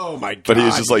 Oh my God. But he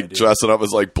was just like dressing up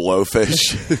as like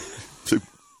blowfish.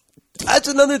 That's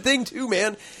another thing too,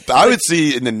 man. I would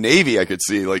see in the Navy, I could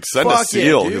see like send a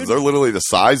seal because they're literally the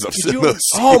size of those seals.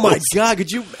 Oh my God.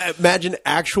 Could you imagine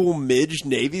actual midge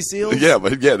Navy SEALs? Yeah,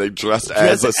 but yeah, they dressed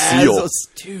as a seal.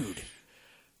 Dude.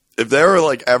 If there were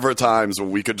like ever times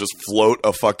when we could just float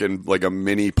a fucking like a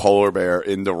mini polar bear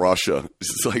into Russia,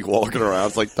 just like walking around,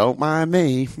 it's like, don't mind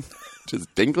me,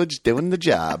 just Dinklage doing the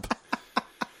job.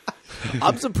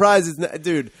 I'm surprised it's not,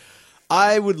 dude.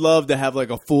 I would love to have like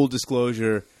a full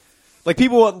disclosure. Like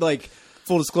people want like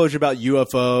full disclosure about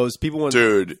UFOs. People want,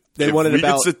 dude. They wanted we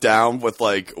could sit down with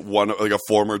like a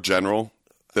former general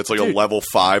that's like a level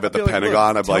 5 at the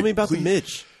Pentagon. Look, tell me about the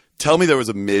midge. Tell me there was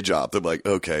a midge op. They're like,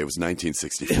 okay, it was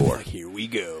 1964. Here we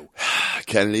go.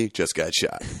 Kennedy just got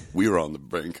shot. We were on the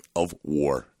brink of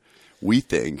war. We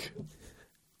think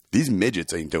these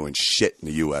midgets ain't doing shit in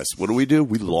the U.S. What do?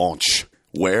 We launch.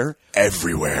 Where?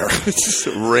 Everywhere.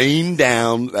 Rain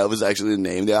down. That was actually the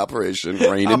name of the operation.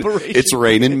 It's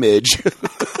raining midge.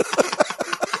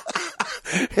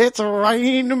 It's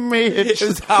raining midge. It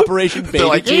was Operation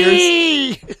Baby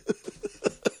Tears.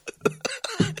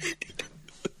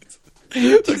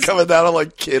 They're coming down on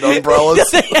like kid umbrellas.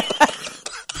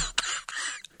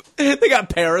 They got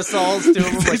parasols to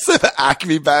them. They said the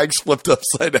Acme bags flipped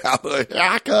upside down. They're like,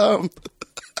 Acme.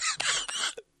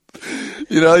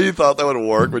 You thought that would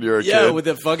work when you were a kid. Yeah, with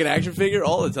the fucking action figure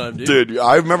all the time, dude. Dude,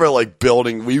 I remember like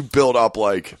we built up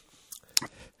like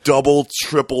double,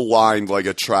 triple lined like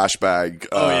a trash bag.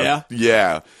 Oh, yeah?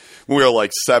 Yeah. when we were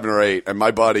like 7 or 8, and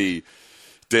my buddy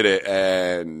did it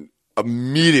and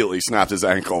immediately snapped his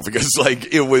ankle because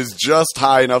like it was just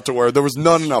high enough to where there was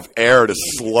not enough air to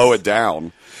slow it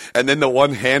down. And then the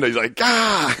one hand, he's like,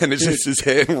 ah, and it's just his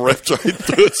hand ripped right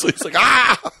through it. So he's like,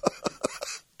 ah.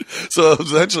 So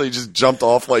eventually he just jumped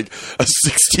off like a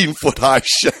 16-foot high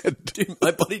shed. Dude,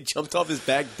 my buddy jumped off his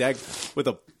back deck with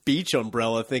a beach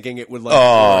umbrella thinking it would like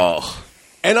work.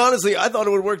 And honestly, I thought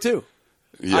it would work too.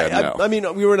 Yeah, I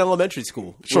mean, we were in elementary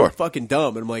school. Sure. We were fucking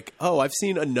dumb. And I'm like, oh, I've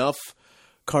seen enough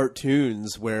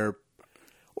cartoons where,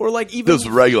 or like even those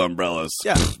regular umbrellas.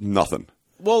 Yeah. Nothing.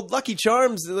 Well, Lucky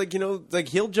Charms, like, you know, like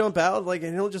he'll jump out, like,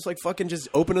 and he'll just like fucking just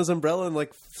open his umbrella and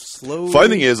like slowly. Funny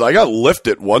thing is, I got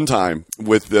lifted one time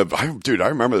with dude, I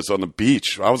remember this on the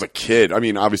beach. I was a kid. I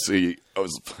mean, obviously, I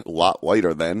was a lot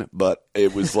lighter then, but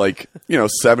it was like,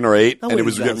 7 or 8, and it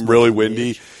was getting really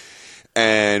windy.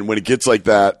 And when it gets like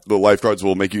that, the lifeguards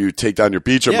will make you take down your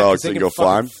beach umbrella so you can go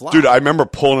fly. Dude, I remember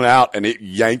pulling it out and it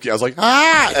yanked you. I was like,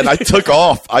 ah! And I took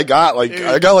off. I got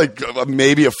like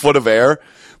maybe a foot of air.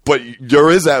 But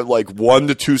there is that like 1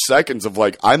 to 2 seconds of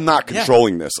like, I'm not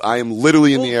controlling this. I am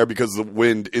literally in the air because the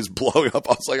wind is blowing up.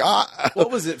 I was like, ah. What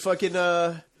was it? Fucking,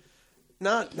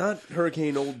 not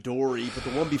Hurricane Old Dory, but the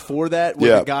one before that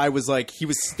where the guy was like, he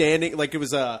was standing, like it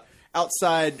was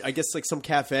outside, I guess like some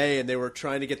cafe, and they were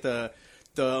trying to get the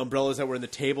umbrellas that were in the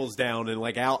tables down and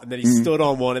like out, and then he stood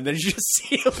on one, and then you just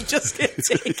see him just get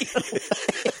taken away.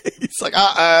 He's like,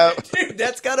 dude,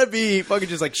 that's gotta be fucking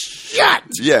just like shut.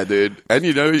 Yeah, dude. And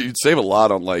you'd save a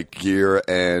lot on like gear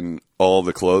and all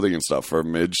the clothing and stuff for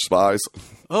midge spies.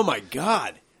 Oh my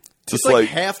god. It's like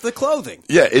half the clothing.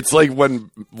 Yeah, it's like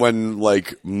when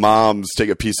like moms take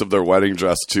a piece of their wedding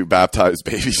dress to baptize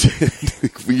babies.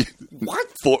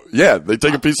 Yeah, they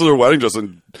take a piece of their wedding dress,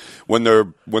 and when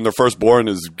their firstborn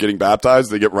is getting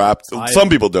baptized, they get wrapped. Some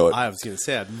people do it. I was going to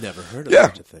say I've never heard of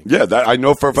such a thing. Yeah, that I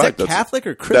know for a fact. Is that Catholic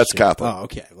or Christian? That's Catholic. Oh,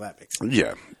 okay, well, that makes sense.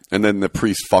 Yeah. And then the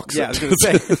priest fucks I was it. going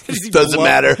to say. Doesn't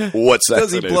matter what sex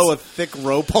Does he it is. blow a thick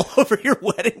rope all over your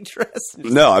wedding dress?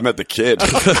 No, I meant the kid.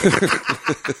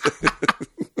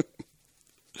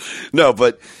 No,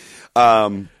 but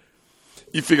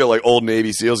you figure like Old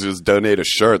Navy SEALs just donate a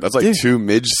shirt. That's like 2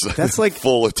 midges. That's like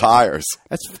full of tires.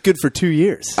 That's good for 2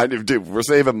 years. Dude, we're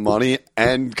saving money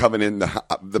and coming in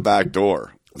the back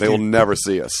door. They will never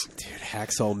see us. Dude,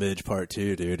 Hacksaw Midge Part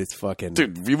 2, dude. It's fucking...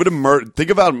 Dude, we would have think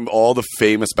about all the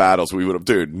famous battles we would have...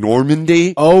 Dude,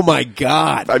 Normandy? Oh, my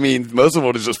God. I mean, most of them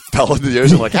would have just fell into the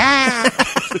ocean like, ah!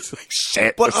 It's like,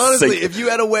 shit. But honestly, if you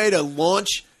had a way to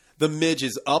launch the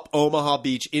midges up Omaha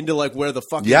Beach into, like, where the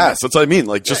fuck... Yes, that's what I mean.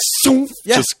 Like, just...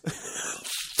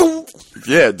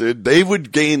 Yeah, dude.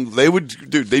 They'd gain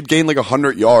like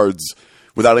 100 yards...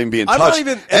 without even being touched.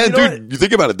 You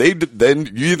think about it. Then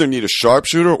you either need a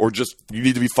sharpshooter or just you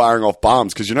need to be firing off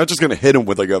bombs because you're not just going to hit them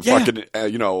with like a fucking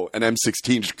an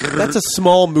M16. That's a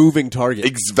small moving target.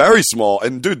 It's very small,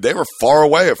 and dude, they were far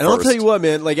away at first. And I'll tell you what,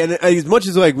 man. Like, and as much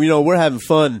as like we're having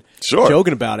fun,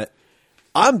 joking about it.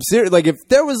 I'm serious. Like, if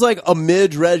there was like a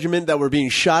midge regiment that were being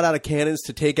shot out of cannons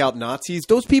to take out Nazis,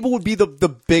 those people would be the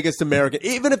biggest American.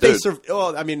 Even if they survived.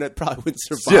 Oh, I mean, that probably wouldn't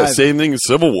survive. Yeah, same thing in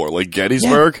Civil War. Like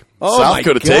Gettysburg. Yeah. Oh, South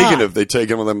could have taken it if they'd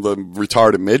taken one of them the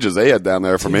retarded midges they had down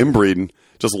there from inbreeding.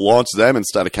 Just launch them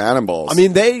instead of cannonballs. I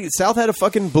mean, South had a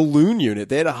fucking balloon unit.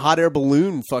 They had a hot air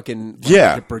balloon fucking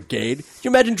brigade. Can you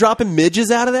imagine dropping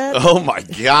midges out of that? Oh, my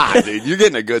God, dude. You're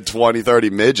getting a good 20, 30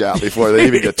 midge out before they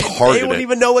even get targeted. They wouldn't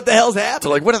even know what the hell's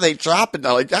happening. They're like, what are they dropping?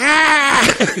 They're like,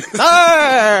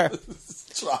 ah!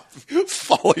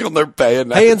 Falling on their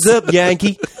bayonets. Hands up,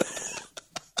 Yankee.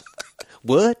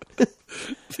 What?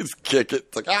 Just kick it.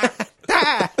 It's like, ah!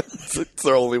 It's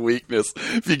their only weakness.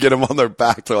 If you get them on their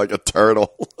back, they're like a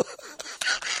turtle.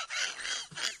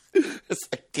 It's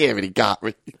like, damn it, he got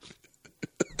me.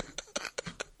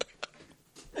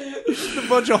 A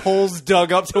bunch of holes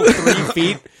dug up to 3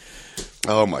 feet.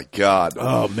 Oh, my God.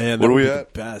 Oh, man. What are we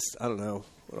at? Best. I don't know.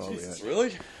 What are we at?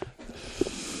 Really?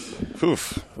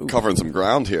 Oof. Covering some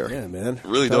ground here. Yeah, man.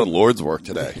 Really doing Lord's work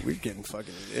today. We're getting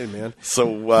fucking in, man. So,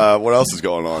 what else is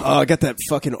going on? I got that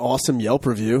fucking awesome Yelp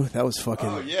review. That was fucking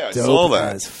I dope saw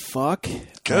that. as fuck.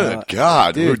 Good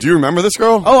God. Dude. Do you remember this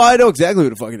girl? Oh, I know exactly who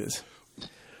the fuck it is.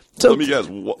 So, let me guess.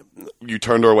 You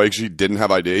turned her away because she didn't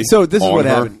have ID? So, this is what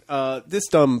happened. This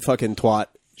dumb fucking twat,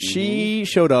 she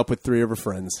showed up with 3 of her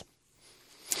friends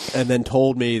and then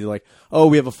told me, like, oh,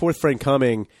 we have a 4th friend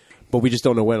coming, but we just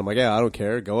don't know when. I'm like, yeah, I don't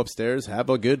care. Go upstairs. Have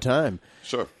a good time.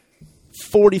 Sure.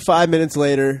 45 minutes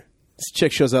later, this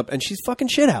chick shows up, and she's fucking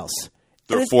shithouse.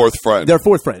 Their 4th friend. Their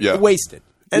 4th friend. Yeah. Wasted.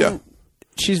 And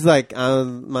she's like,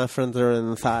 my friends are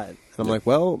inside. I'm like,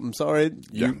 well, I'm sorry.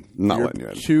 Yeah, not you're letting you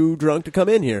in. too drunk to come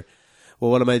in here.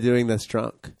 Well, what am I doing that's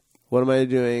drunk? What am I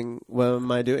doing? What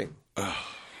am I doing?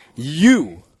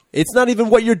 You. It's not even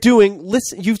what you're doing.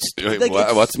 Listen, you. Like,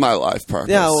 what's my life purpose?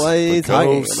 Yeah, what are you talking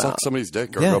go about? suck somebody's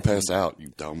dick or Yeah. go pass out,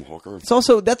 you dumb hooker.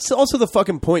 That's also the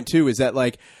fucking point too. Is that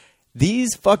like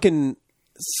these fucking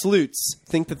sleuths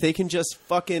think that they can just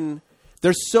fucking.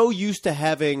 They're so used to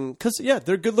having, because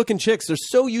they're good looking chicks. They're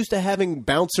so used to having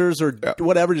bouncers or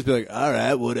whatever. Just be like, all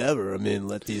right, whatever. I mean,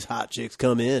 let these hot chicks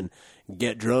come in,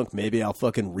 get drunk. Maybe I'll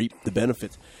fucking reap the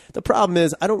benefits. The problem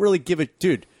is, I don't really give a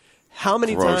dude. How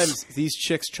many times these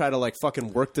chicks try to like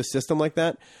fucking work the system like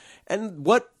that? And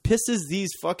what pisses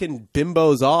these fucking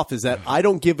bimbos off is that I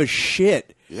don't give a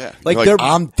shit. Yeah, like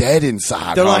I'm dead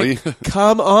inside, they're honey. like,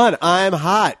 come on, I'm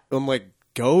hot. I'm like,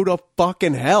 go to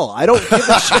fucking hell. I don't give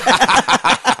a shit.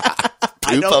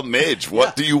 Dupa Midge,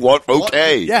 what do you want?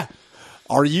 Okay. Yeah.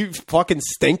 Are you fucking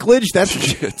Stinklage?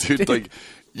 That's dude, like,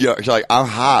 yeah, she's like, I'm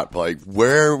hot. Like,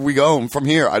 where are we going from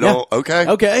here? I don't, okay.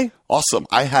 Okay. Awesome.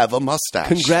 I have a mustache.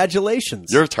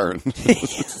 Congratulations. Your turn.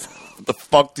 What the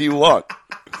fuck do you want?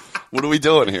 What are we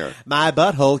doing here? My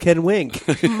butthole can wink.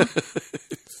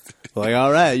 Like,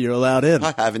 all right, you're allowed in.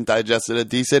 I haven't digested a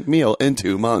decent meal in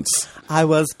 2 months. I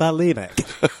was believing.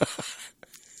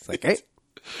 It's like, hey.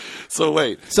 So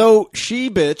wait. So she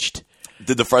bitched.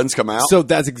 Did the friends come out? So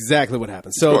that's exactly what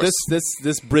happened. So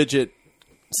this Bridget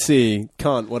C.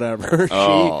 Cunt, whatever.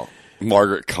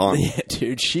 Margaret Cunt. Yeah,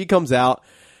 dude. She comes out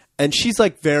and she's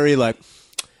like very like,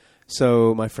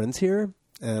 so my friend's here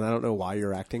and I don't know why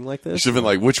you're acting like this. She'd have been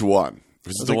like, which one?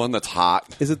 Is it the one that's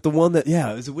hot? Is it the one that,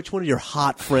 is it which one of your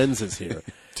hot friends is here?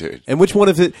 Dude. And which one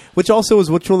of it, which also is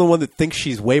which one of the one that thinks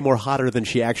she's way more hotter than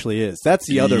she actually is? That's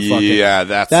the other fucking. Yeah,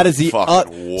 that is the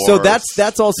fucking worst. So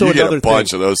that's also you another get a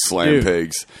bunch thing. of those slam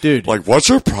pigs. Dude. Like, what's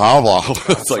your problem?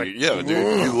 It's like, yeah,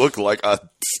 dude, you look like a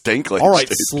stinkling. All right,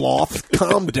 sloth,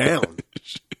 calm down.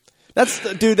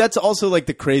 That's also like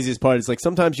the craziest part. It's like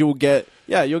sometimes you'll get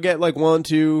like 1,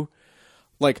 2,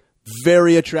 like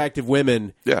very attractive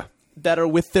women. Yeah. That are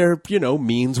with their,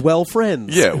 means well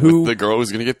friends. Yeah, with the girl who's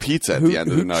going to get pizza at the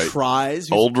end of the night.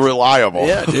 Old Reliable.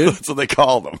 Yeah, dude. That's what they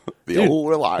call them. Old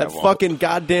Reliable. That fucking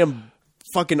goddamn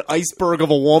fucking iceberg of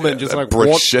a woman just like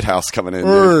brick shithouse coming in.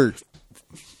 Dude.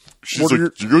 She's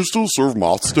like, do you guys still serve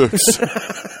malt sticks?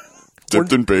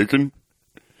 Dipped in bacon?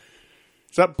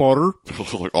 Is that butter?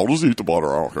 Like, I'll just eat the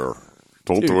butter. I don't care.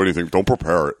 Don't do anything. Don't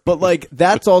prepare it. But like,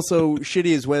 that's also shitty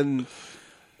is when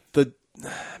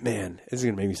man, this is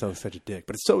going to make me sound like such a dick,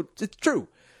 but it's true.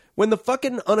 When the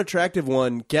fucking unattractive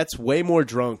one gets way more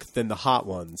drunk than the hot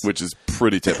ones. Which is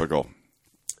pretty typical.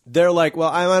 They're like, well,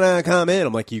 I want to come in.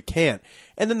 I'm like, you can't.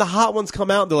 And then the hot ones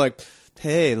come out and they're like,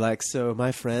 hey, like, so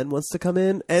my friend wants to come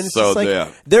in. And it's just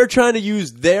like, they're trying to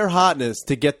use their hotness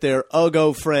to get their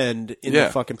uggo friend in the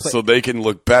fucking place. So they can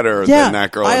look better than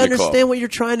that girl in the club. I understand what you're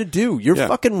trying to do. Your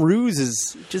fucking ruse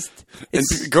is just... And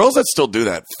girls that still do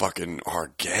that fucking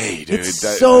are gay, dude. It's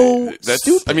so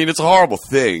stupid. I mean, it's a horrible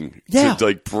thing to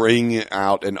like bring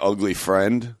out an ugly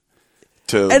friend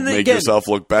to make yourself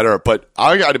look better. But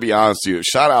I got to be honest with you.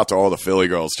 Shout out to all the Philly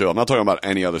girls, too. I'm not talking about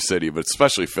any other city, but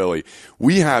especially Philly.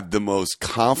 We have the most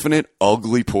confident,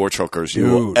 ugly porch hookers you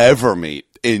will ever meet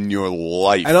in your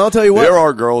life. And I'll tell you what. There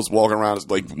are girls walking around,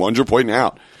 like ones you're pointing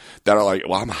out, that are like,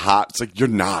 well, I'm hot. It's like, you're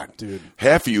not. Dude.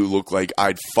 Half of you look like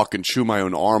I'd fucking chew my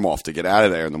own arm off to get out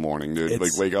of there in the morning, dude.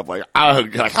 Like, wake up like,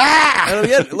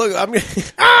 look, I'm you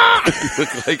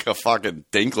look like a fucking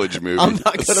Dinklage movie. I'm not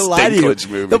going to lie to you.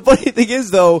 Movie. The funny thing is,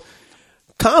 though,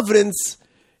 confidence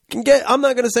can get, I'm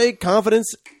not going to say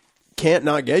confidence can't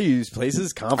not get you these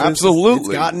places. Confidence.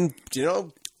 Absolutely. It's gotten,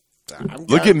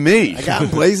 look at me. I got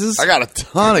places. I got a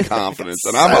ton of confidence,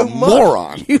 and I'm a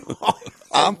moron.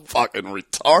 I'm fucking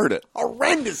retarded.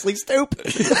 Horrendously stupid.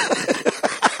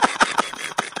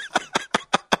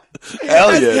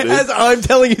 Hell yeah, dude. As I'm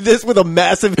telling you this with a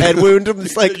massive head wound, I'm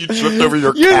just like, you tripped over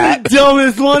your you're cat. the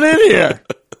dumbest one in here.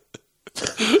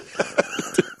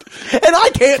 And I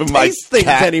can't taste things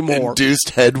anymore. Induced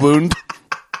head wound.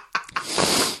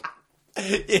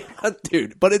 Yeah,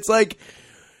 dude. But it's like,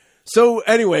 so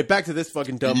anyway, back to this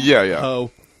fucking dumb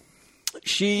hoe.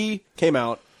 She came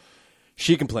out.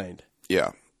 She complained.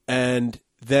 Yeah. And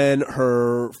then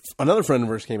another friend of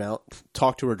hers came out,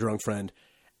 talked to her drunk friend.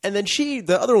 And then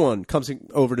the other one, comes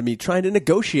over to me trying to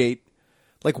negotiate,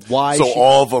 like, why. So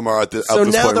all of them are at this So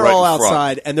this now point they're right all in front.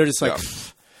 outside, and they're just like,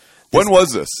 when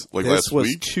was this? Like this last was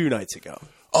week? 2 nights ago.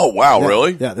 Oh, wow,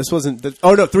 really? Yeah, this wasn't.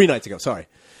 3 nights ago, sorry.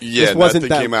 Yeah, this wasn't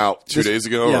that came out 2 days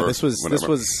ago? Yeah, or this was. whenever?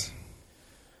 This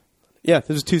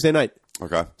was Tuesday night.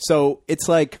 Okay. So it's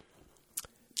like.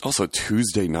 Also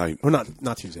Tuesday night. Or not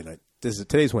Tuesday night.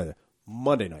 Today's Wednesday.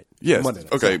 Monday night. Yes. Monday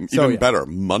night. Okay. Even better.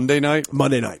 Monday night.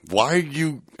 Monday night. Why are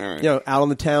you? All right. Out on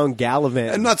the town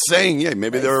gallivanting. I'm not saying. Yeah,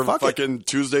 maybe they're fuck fucking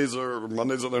Tuesdays or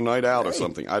Mondays on their night out or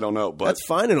something. I don't know. But that's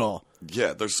fine and all.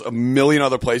 Yeah, there's a million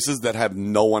other places that have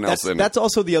no one else in it. That's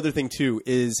also the other thing too.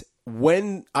 Is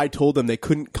when I told them they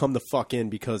couldn't come the fuck in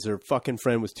because their fucking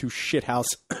friend was too shithouse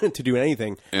to do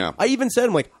anything. Yeah. I even said,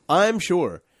 I'm like, I'm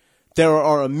sure. There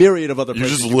are a myriad of other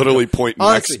places. You just literally point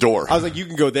next door. I was like, you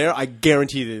can go there. I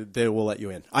guarantee that they will let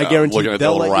you in. I guarantee looking at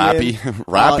they'll the let Rappy. you in.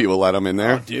 Rappy will let him in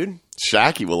there. Oh, dude.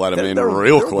 Shacky will let him in They're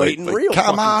real quick. waiting Like, real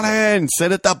come on fucking in.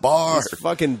 Sit at the bar. These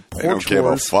fucking porch They don't give a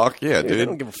wars. fuck. Yeah, They dude.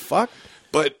 don't give a fuck.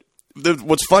 But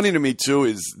what's funny to me, too,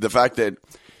 is the fact that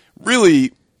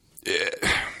really...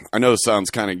 I know it sounds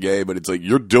kind of gay, but it's like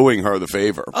you're doing her the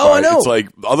favor. Oh, I know. It's like,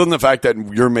 other than the fact that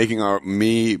you're making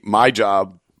my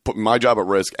job, putting my job at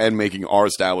risk and making our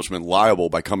establishment liable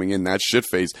by coming in that shit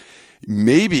face,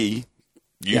 maybe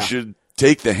you should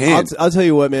take the hint. I'll tell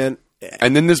you what, man.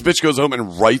 And then this bitch goes home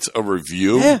and writes a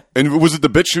review. Yeah. And was it the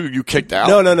bitch who you kicked out?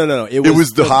 No. It was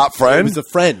the hot friend? It was the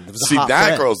friend. It was See, a hot that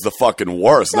friend. girl's the fucking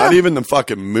worst. Yeah. Not even the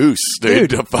fucking moose,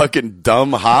 dude. Dude. The fucking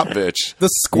dumb hot bitch. The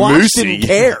squash didn't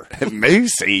care.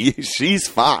 Moosey, she's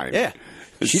fine. Yeah.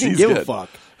 She She's didn't give good. a fuck.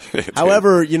 Dude.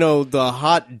 However, the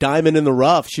hot diamond in the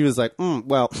rough, she was like,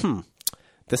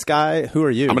 this guy, who are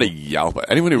you? I'm going to Yelp it.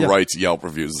 Anyone who writes Yelp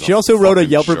reviews is She also wrote a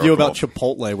Yelp review about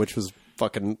Chipotle. Chipotle, which was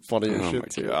fucking funny as Oh shit my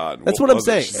too. god! That's what I'm was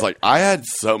it? saying. She's like, I had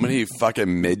so many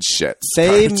fucking mid shits.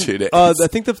 Same. 2 days. I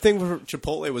think the thing for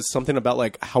Chipotle was something about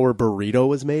like how her burrito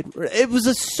was made. It was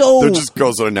so They're just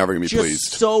girls that are never gonna be just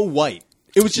pleased. so white.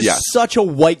 It was just Yes. such a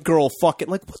white girl fucking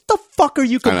like what the fuck are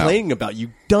you complaining about,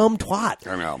 you dumb twat?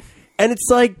 I know. And it's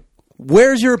like,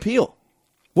 where's your appeal?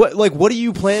 What are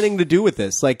you planning to do with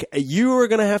this? Like, you are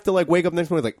gonna have to like wake up next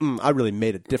morning like, I really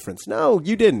made a difference. No,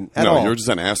 you didn't at all. You're just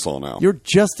an asshole now. You're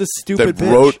just a stupid that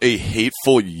bitch. wrote a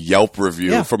hateful Yelp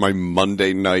review Yeah. for my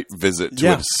Monday night visit to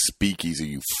Yeah. a speakeasy.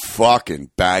 You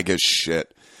fucking bag of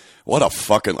shit. What a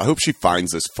fucking. I hope she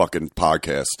finds this fucking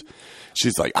podcast.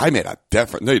 She's like, I made a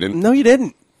difference. No, you didn't. No, you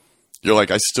didn't. You're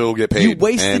like, I still get paid. You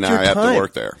wasted and your I have time. to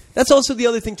work there. That's also the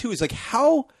other thing too. Is like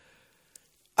how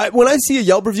when I see a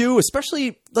Yelp review,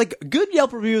 especially like good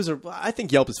Yelp reviews, I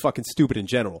think Yelp is fucking stupid in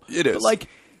general. It is. But like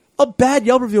a bad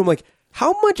Yelp review, I'm like,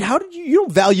 how did you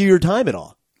don't value your time at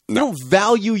all? No. You don't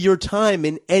value your time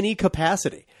in any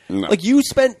capacity. No. Like you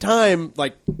spent time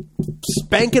like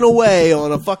spanking away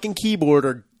on a fucking keyboard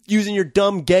or using your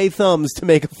dumb gay thumbs to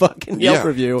make a fucking Yelp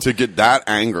review. To get that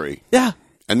angry. Yeah.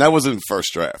 And that wasn't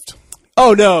first draft.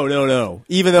 Oh no.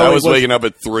 Even though I it was waking up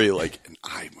at 3 like, and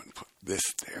I would put this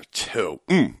there too.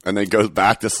 And then goes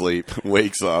back to sleep,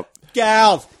 wakes up.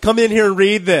 Gal, come in here and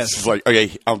read this. It's like,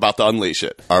 okay, I'm about to unleash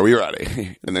it. Are we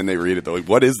ready? And then they read it. They're like,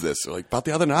 what is this? They're like, about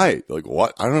the other night. They're like,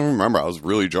 what? I don't even remember. I was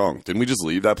really drunk. Didn't we just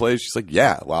leave that place? She's like,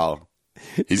 yeah, wow.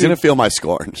 He's going to feel my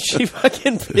scorn. She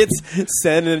fucking hits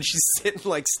send and she's sitting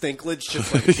like Stinklage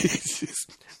just like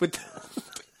with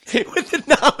the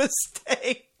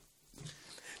namaste.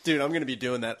 Dude, I'm going to be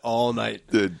doing that all night.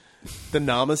 Dude. The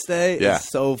namaste Yeah. is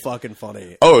so fucking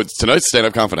funny. Oh, it's tonight's Stand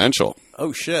Up Confidential.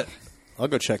 Oh, shit. I'll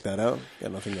go check that out.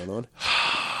 Got nothing going on.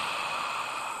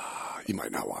 You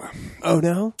might not want to. Oh,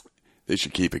 no? They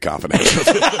should keep it confidential.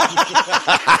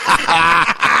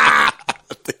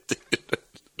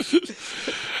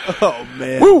 Oh,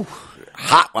 man. Woo!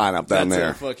 Hot lineup down That's there.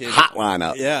 a fucking- Hot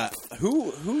lineup. Yeah.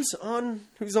 Who's on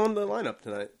the lineup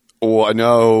tonight? Well, I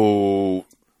know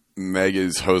Meg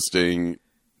is hosting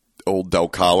old Del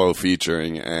Calo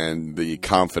featuring, and the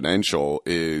Confidential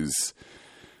is.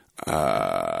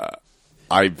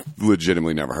 I've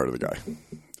legitimately never heard of the guy,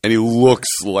 and he looks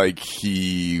like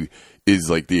he is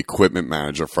like the equipment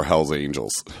manager for Hell's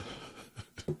Angels.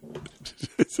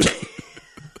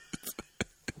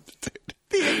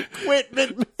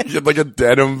 Equipment. He had like a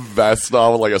denim vest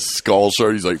on with like a skull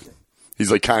shirt. He's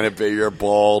like kind of bigger,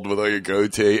 bald with like a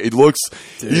goatee. He looks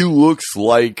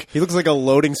like He looks like a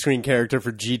loading screen character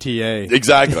for GTA.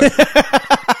 exactly.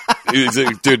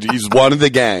 Dude, he's one of the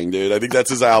gang, dude. I think that's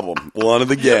his album. One of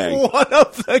the gang. One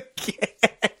of the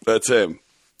gang. That's him.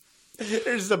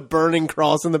 There's a burning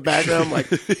cross in the background. Like,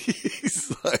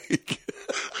 He's like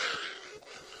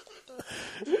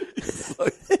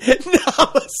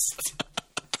Namaste.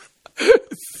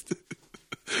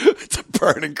 it's a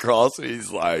burning cross, and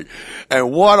he's like,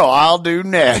 and what'll I do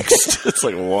next? It's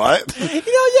like, what?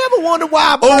 You ever wonder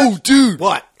why? Oh, dude.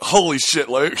 What? Holy shit,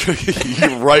 Luke.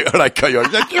 You're right when I cut you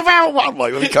off. You're like, you ever want-" I'm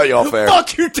like, let me cut you off there.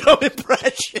 Fuck your dumb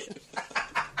impression.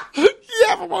 You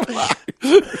ever want to lie?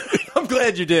 I'm glad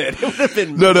glad you did. It would have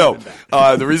been No.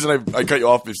 The reason I cut you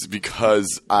off is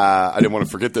because I didn't want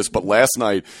to forget this. But last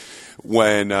night,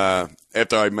 when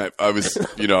after I was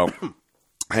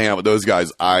hanging out with those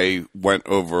guys, I went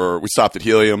over. We stopped at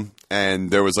Helium,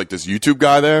 and there was like this YouTube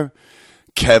guy there,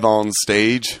 Kev on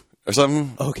Stage or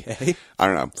something. Okay. I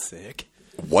don't know. Sick.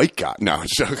 White guy. No,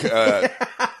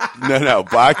 no,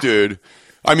 black dude.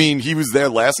 I mean, he was there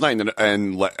last night, and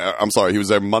I'm sorry, he was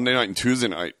there Monday night and Tuesday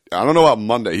night. I don't know about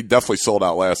Monday. He definitely sold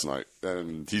out last night,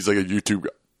 and he's like a YouTube guy.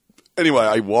 Anyway,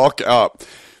 I walk up.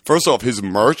 First off, his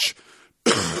merch,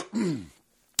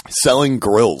 selling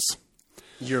grills.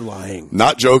 You're lying.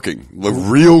 Not joking. Like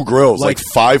real grills, like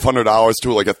 $500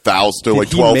 to like $1,000 to like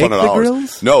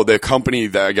 $1,200. No, the company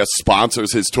that I guess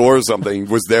sponsors his tour or something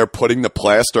was there putting the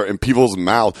plaster in people's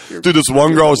mouth. Dude, this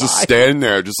one girl was just standing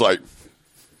there, just like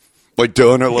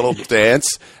doing her little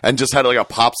dance, and just had like a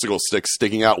popsicle stick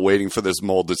sticking out, waiting for this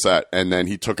mold to set. And then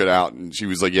he took it out, and she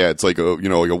was like, "Yeah, it's like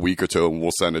like a week or two, and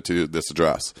we'll send it to this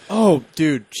address." Oh,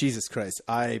 dude, Jesus Christ!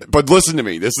 But listen to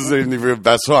me. This is even the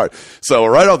best part. So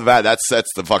right off the bat, that sets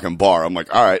the fucking bar. I'm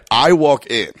like, all right. I walk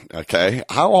in. Okay,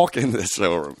 I walk into this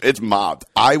showroom. It's mobbed.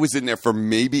 I was in there for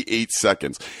maybe 8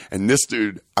 seconds, and this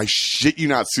dude, I shit you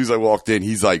not, as soon as I walked in,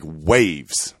 he's like,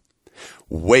 waves.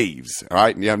 Waves, all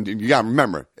right? You got to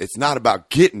remember, it's not about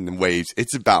getting the waves.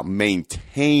 It's about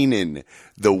maintaining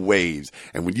the waves.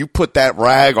 And when you put that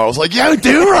rag on, I was like, yo,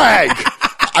 do-rag!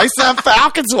 I said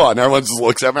Falcons one. Everyone just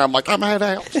looks at me. I'm like, I'm head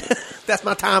out. That's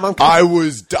my time. I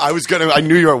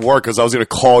knew you were at work because I was going to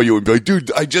call you and be like,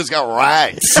 dude, I just got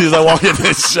ragged. As soon as I walk in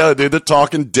this show, dude, they're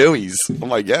talking Deweys. I'm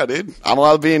like, yeah, dude, I'm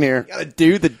allowed to be in here. You got to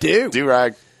do the do.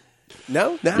 Do-rag.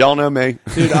 No. Y'all know me.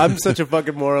 Dude, I'm such a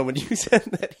fucking moron. When you said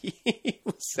that he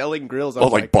was selling grills, I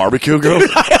was like barbecue grills?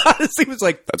 Dude, I honestly was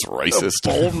like, that's racist. A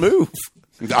bold move.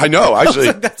 I know, actually.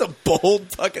 I was like, that's a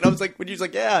bold fucking. I was like, when you was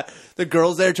like, yeah, the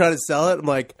girls there trying to sell it. I'm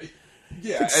like,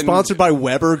 yeah, sponsored by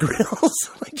Weber Grills.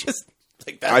 Like, just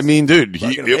like that. I mean, dude,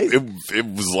 it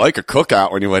was like a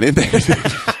cookout when you went in there.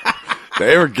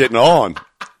 They were getting on.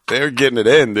 They were getting it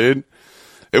in, dude.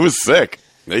 It was sick.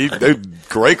 They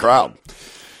great crowd.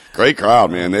 Great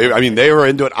crowd, man. They were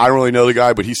into it. I don't really know the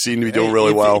guy, but he seemed to be doing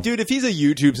really well. Dude, if he's a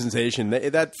YouTube sensation,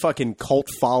 that fucking cult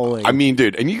following. I mean,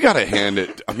 dude, and you got to hand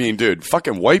it. I mean, dude,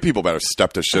 fucking white people better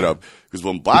step this shit up. Because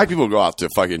when black people go out to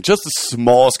fucking just the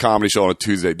smallest comedy show on a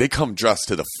Tuesday, they come dressed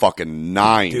to the fucking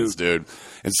nines, dude.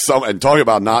 And talking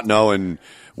about not knowing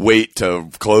weight to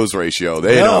clothes ratio,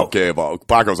 they don't give a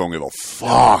black girls don't give a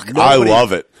fuck. I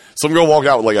love it. Some girl walked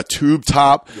out with like a tube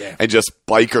top and just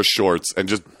biker shorts and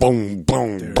just boom,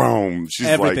 boom, boom. She's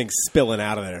everything's spilling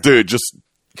out of there. Dude, just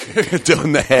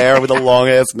doing the hair with the long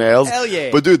ass nails. Hell yeah.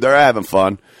 But dude, they're having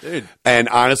fun. Dude. And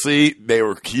honestly,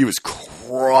 he was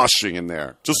crushing in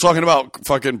there. Just talking about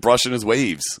fucking brushing his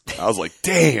waves. I was like,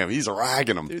 damn, he's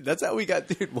ragging them. Dude, that's how we got,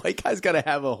 dude, white guys got to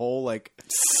have a whole like.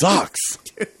 Sucks.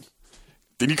 Dude.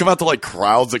 Did you come out to like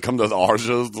crowds that come to our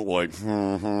shows? Like,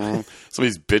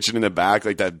 somebody's bitching in the back,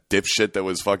 like that dipshit that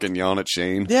was fucking yelling at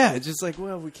Shane. Yeah, it's just like,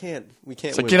 well, we can't.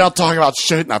 It's like, get out talking about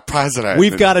shit, not president.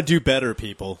 We've got to do better,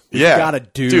 people. We've got to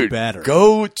do better.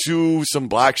 Go to some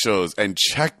black shows and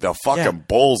check the fucking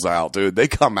bulls out, dude. They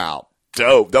come out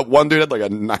dope. That one dude had like a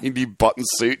 90 button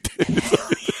suit.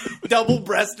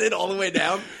 Double-breasted all the way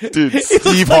down. Dude,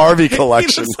 Steve Harvey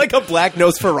collection. He looks like a black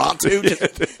Nosferatu.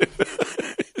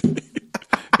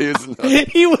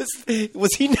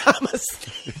 Was he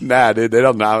namaste? Nah, dude, they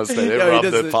don't namaste. They rub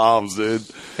their palms, dude.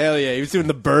 Hell yeah, he was doing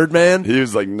the Birdman. He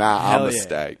was like, nah, I'm a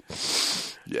stag.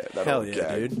 Yeah, hell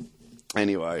yeah, dude.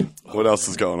 Anyway, what else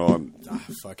is going on?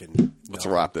 Let's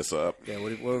wrap this up. Yeah,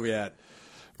 where are we at?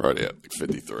 Right at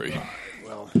 53.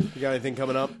 Well, you got anything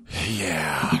coming up?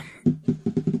 Yeah.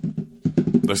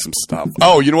 There's some stuff.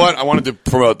 Oh, you know what? I wanted to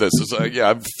promote this. I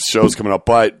have shows coming up,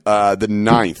 but the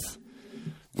 9th.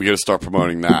 We got to start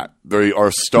promoting that. They are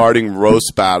starting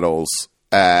roast battles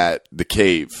at The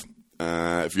Cave.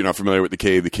 If you're not familiar with The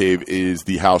Cave is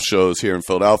the house shows here in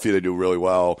Philadelphia. They do really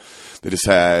well. They just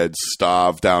had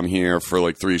Stav down here for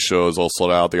like 3 shows, all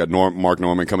sold out. They got Mark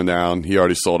Norman coming down. He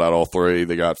already sold out all 3.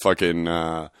 They got fucking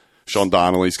Sean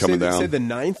Donnelly's coming down. Say the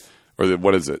 9th? Or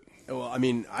what is it? Well, I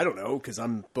mean, I don't know because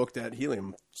I'm booked at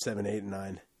Helium 7, 8, and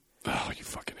 9. Oh, you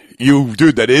fucking idiot.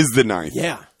 Dude, that is the 9th.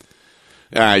 Yeah.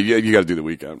 You got to do the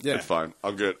weekend. Yeah. It's fine.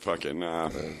 I'll get fucking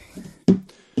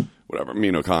whatever. Me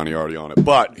and O'Connie already on it.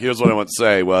 But here's what I want to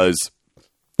say was,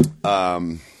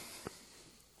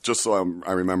 just so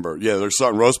I remember, they're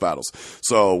starting roast battles.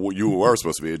 So you were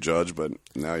supposed to be a judge, but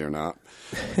now you're not.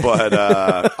 But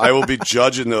I will be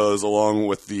judging those along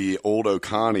with the old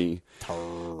O'Cons.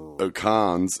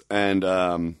 And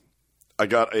I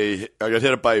got hit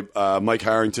up by Mike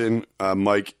Harrington.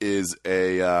 Mike is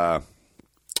a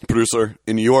producer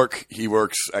in New York. He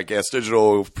works at Gas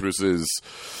Digital, produces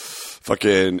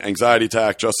fucking Anxiety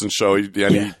Attack, Justin's show.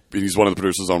 He's one of the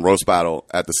producers on Roast Battle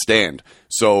at The Stand.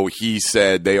 So he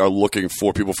said they are looking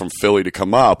for people from Philly to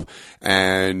come up,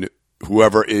 and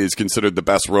whoever is considered the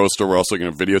best roaster, we're also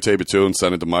going to videotape it too and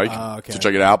send it to Mike to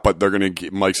check it out. But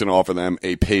Mike's going to offer them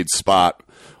a paid spot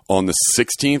on the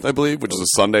 16th, I believe, which is a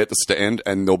Sunday at The Stand,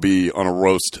 and they'll be on a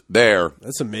roast there.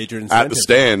 That's a major incentive. At The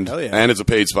Stand, and it's a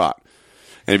paid spot.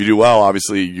 And if you do well,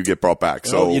 obviously you get brought back.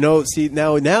 So see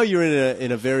now you're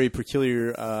in a very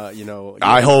peculiar,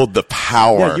 I hold the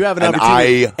power. Yeah, you have an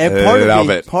opportunity. I love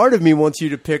it. Part of me wants you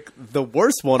to pick the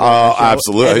worst one.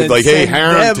 Absolutely. Like, hey,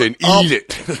 Harrington, eat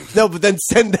it. No, but then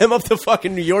send them up to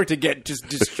fucking New York to get just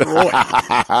destroyed.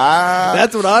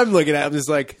 That's what I'm looking at. I'm just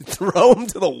like, throw them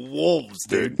to the wolves,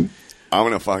 dude. I'm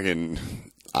gonna fucking.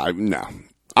 No.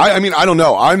 I mean, I don't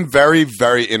know. I'm very,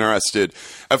 very interested.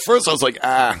 At first, I was like,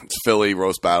 it's Philly,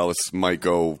 Roast Battle. This might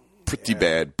go pretty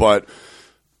bad. But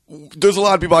there's a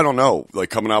lot of people I don't know, like,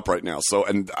 coming up right now. So,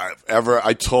 and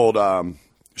I told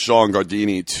Sean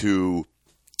Gardini to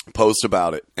post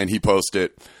about it, and he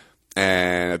posted it.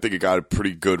 And I think it got a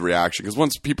pretty good reaction. Because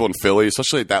once people in Philly,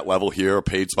 especially at that level here, a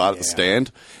paid spot at The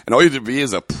Stand, and all you have to be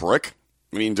is a prick.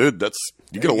 I mean, dude,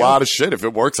 you get a lot of shit if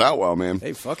it works out well, man.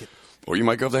 Hey, fuck it. Or you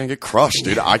might go there and get crushed,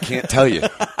 dude. I can't tell you.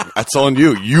 That's on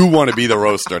you. You want to be the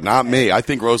roaster, not me. I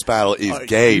think Roast Battle is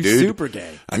gay, dude. Super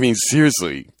gay. I mean,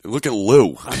 seriously. Look at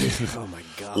Lou. Oh, my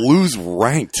God. Lou's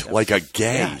ranked like a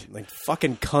gay. Yeah, like,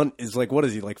 fucking cunt is like, what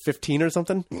is he, like 15 or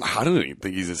something? I don't even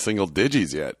think he's in single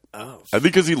digits yet. Oh. I think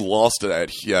because he lost to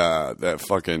that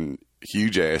fucking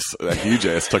huge ass. That huge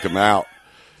ass took him out.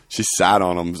 She sat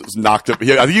on him, knocked him. I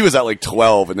think he was at like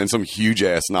 12, and then some huge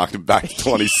ass knocked him back to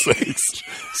 26.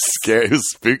 Scary. It was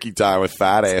spooky time with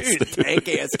fat ass. Dude, tank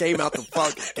ass came out the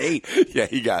fucking gate. Yeah,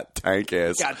 he got tank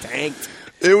ass. Got tanked.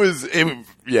 It was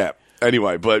yeah.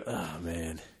 Anyway, but. Oh,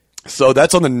 man. So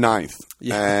that's on the 9th.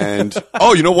 Yeah. And,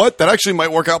 you know what? That actually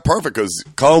might work out perfect because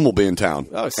Cullum will be in town.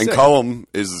 Oh, sick. And Cullum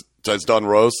has done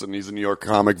roast, and he's a New York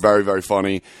comic. Very, very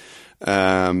funny.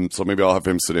 So maybe I'll have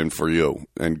him sit in for you,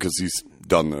 and because he's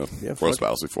done the roast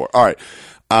battles before. All right,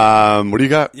 what do you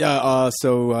got? Yeah,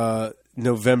 so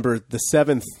November the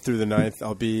 7th through the 9th,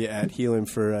 I'll be at Helium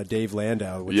for Dave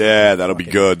Landau. Yeah, that'll be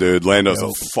good, dude. Landau's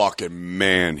a fucking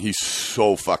man. He's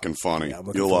so fucking funny. Yeah,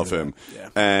 you'll love him. Yeah.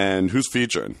 And who's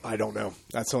featuring? I don't know.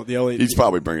 That's the only. He's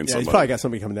probably bringing somebody. He's probably got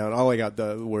somebody coming down. All I got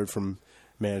the word from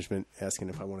management asking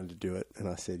if I wanted to do it, and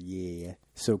I said yeah.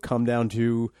 So come down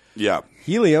to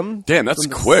Helium. Damn, that's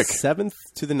quick. 7th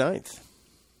to the 9th.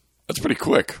 That's pretty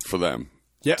quick for them.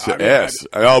 Yeah,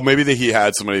 maybe he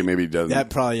had somebody. Maybe he doesn't. I'm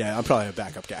probably a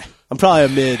backup guy. I'm probably a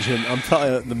midge, and I'm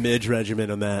probably the midge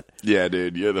regiment on that. Yeah,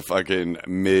 dude, you're the fucking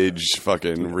midge.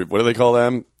 Fucking what do they call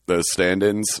them? The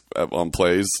stand-ins on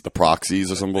plays, the proxies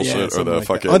or some bullshit, or the like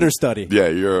fucking understudy. Yeah,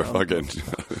 you're a fucking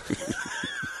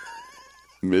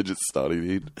midget study,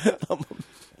 dude.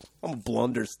 I'm a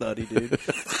blunder study, dude.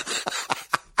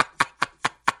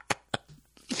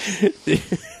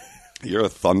 You're a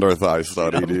thunder thigh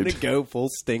study, dude. I'm gonna go full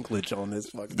Stinklage on this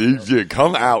fucking. Dude,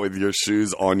 come out with your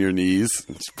shoes on your knees.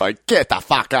 It's like, get the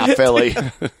fuck out, Philly.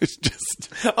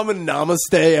 I'm a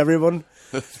namaste, everyone.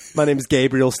 My name is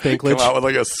Gabriel Stinklage. Come out with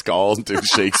like a skull and do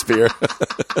Shakespeare.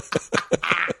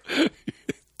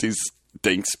 Do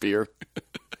Stinkspear.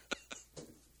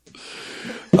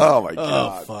 Oh my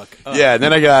god. Oh fuck. Yeah, and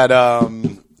then I got I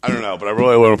don't know, but I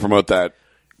really want to promote that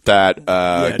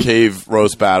cave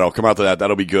roast battle. Come out to that.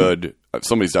 That'll be good.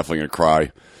 Somebody's definitely going to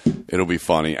cry. It'll be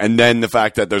funny. And then the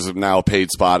fact that there's now a paid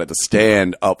spot at the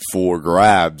stand up for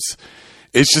grabs.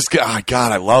 It's just, God,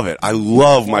 I love it. I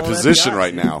love my position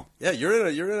right now. Yeah, you're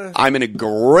in a. I'm in a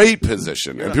great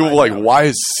position. And people are like, why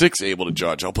is Six able to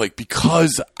judge? I'll be like,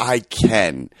 because I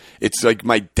can. It's like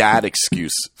my dad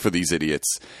excuse for these idiots.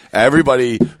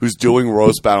 Everybody who's doing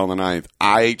roast battle on the 9th,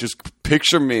 I just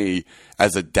picture me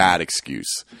as a dad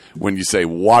excuse when you say,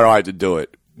 why do I have to do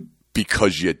it?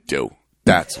 Because you do.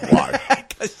 That's why.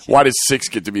 Why does Six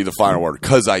get to be the final word?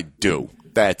 Because I do.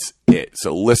 That's it.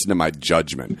 So listen to my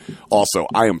judgment. Also,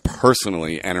 I am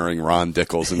personally entering Ron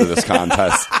Dickles into this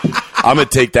contest. I'm going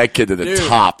to take that kid to the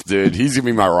top, dude. He's going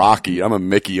to be my Rocky. I'm going to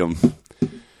Mickey him.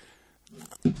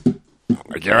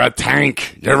 You're a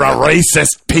tank. You're a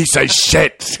racist piece of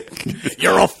shit.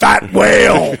 You're a fat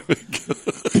whale.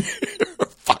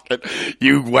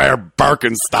 You wear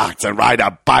Birkenstocks and ride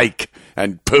a bike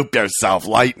and poop yourself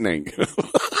lightning.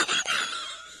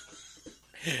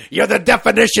 You're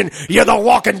the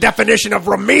walking definition of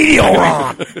remedial,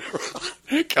 Ron.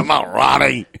 Come on,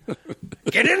 Ronnie.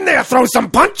 Get in there, throw some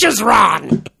punches,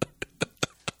 Ron.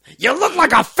 You look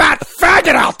like a fat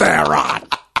faggot out there, Ron.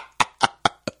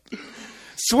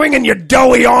 Swinging your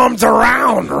doughy arms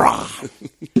around, Ron.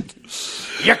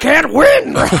 You can't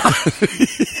win, Ron.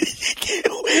 You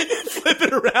can't win. Flip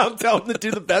it around, tell him to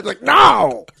do the best. Like,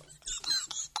 no.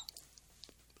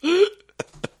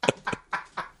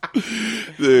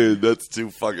 Dude, that's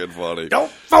too fucking funny. Don't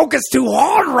focus too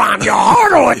hard, Ron. Your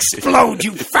heart will explode,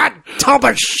 you fat tub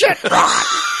of shit, Ron.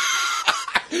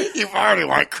 You've already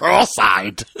went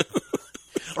cross-eyed.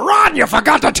 Ron, you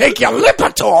forgot to take your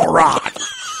Lipitor, Ron.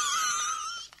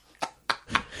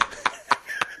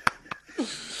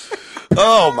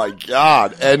 Oh, my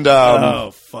God. And,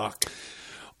 oh, fuck.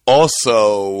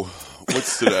 Also,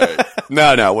 what's today?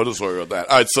 No, we'll just worry about that.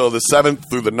 All right, so the 7th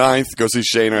through the 9th, go see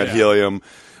Shayner at Helium.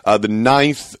 The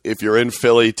 9th, if you're in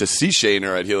Philly to see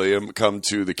Shayner at Helium, come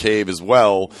to the Cave as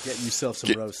well. Get yourself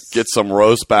some roasts. Get some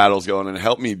roast battles going and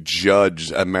help me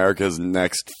judge America's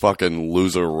next fucking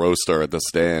loser roaster at the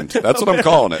stand. That's what I'm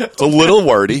calling it. It's a little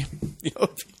wordy.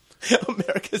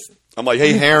 I'm like,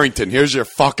 hey, Harrington, here's your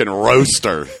fucking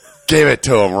roaster. Give it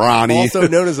to him, Ronnie. Also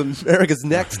known as America's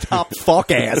next top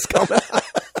fuck ass.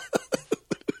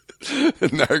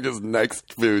 America's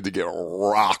next food to get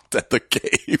rocked at the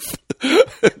Cave.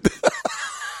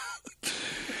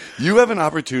 You have an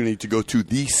opportunity to go to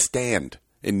the stand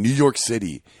in New York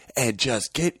City and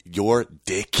just get your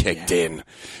dick kicked in.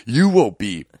 You will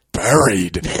be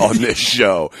buried on this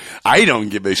show. I don't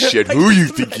give a shit who you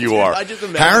think you are.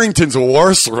 Harrington's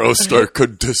worst roaster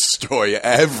could destroy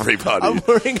everybody. I'm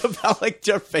worrying about like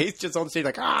your face just on stage,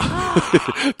 like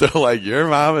ah. They're like, your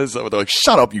mom is. They're like,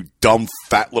 shut up, you dumb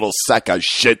fat little sack of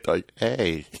shit. They're like,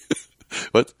 hey,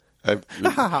 what?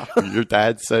 Your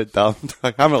dad said dumb.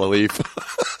 Like, I'm gonna leave.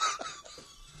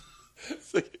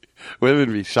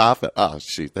 Women be shopping. Oh,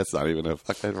 shoot. That's not even a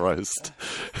fucking roast.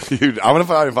 Dude, I'm going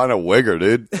to find a wigger,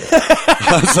 dude.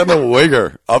 I'll send a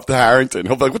wigger up to Harrington.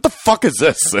 He'll be like, what the fuck is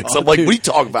this? I'm like, what are you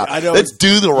talking about? Let's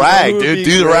do the rag, dude.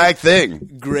 Do the rag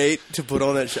thing. Great to put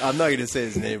on that show. I'm not going to say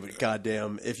his name, but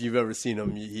goddamn, if you've ever seen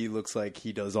him, he looks like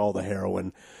he does all the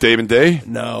heroin. Damon Day?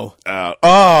 No.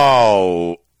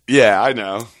 Oh, yeah, I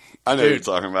know. I know what you're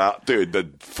talking about. Dude, the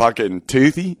fucking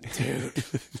toothy? Dude.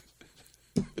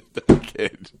 That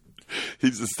kid.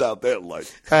 He's just out there like,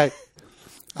 hey,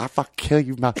 I'll fucking kill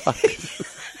you,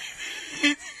 motherfucker.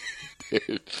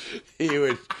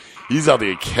 Dude, he's out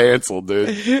there canceled,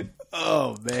 dude.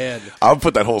 Oh, man. I'll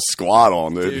put that whole squad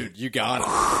on, dude. Dude, you got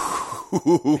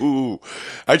it.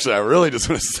 Actually, I really just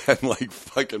want to send, like,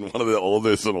 fucking one of the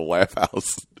oldest in a laugh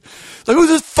house. It's like, who's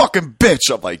this fucking bitch?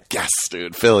 I'm like, yes,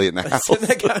 dude, Philly in the house. And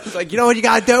that guy's like, you know what you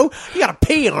got to do? You got to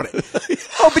pee on it.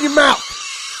 Open your mouth.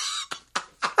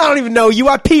 I don't even know you.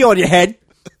 I pee on your head.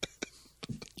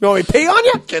 You want me to pee on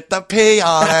you? Get the pee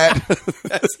on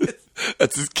it.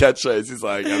 That's his catchphrase. He's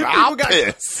like, I'll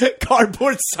piss.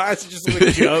 Cardboard signs just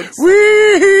like jokes.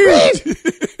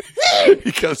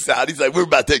 He comes out. He's like, we're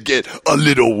about to get a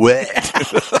little wet.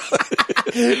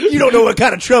 You don't know what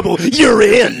kind of trouble you're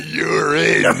in. You're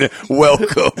in.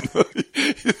 Welcome.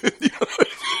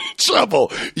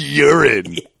 Trouble you're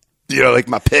in. You know, like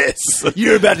my piss.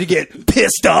 You're about to get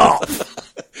pissed off.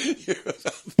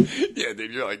 Yeah,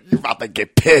 dude, you're like, you're about to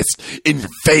get pissed in your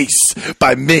face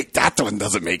by me. That one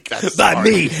doesn't make that by smart.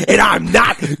 Me, and I'm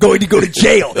not going to go to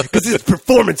jail because this is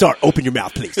performance art. Open your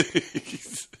mouth,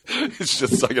 please. It's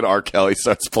just like an R. Kelly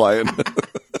starts playing.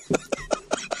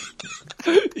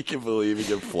 He can believe he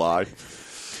can fly.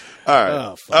 All right.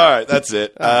 All right, that's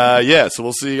it. Yeah, so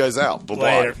we'll see you guys out.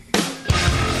 Bye-bye. Later.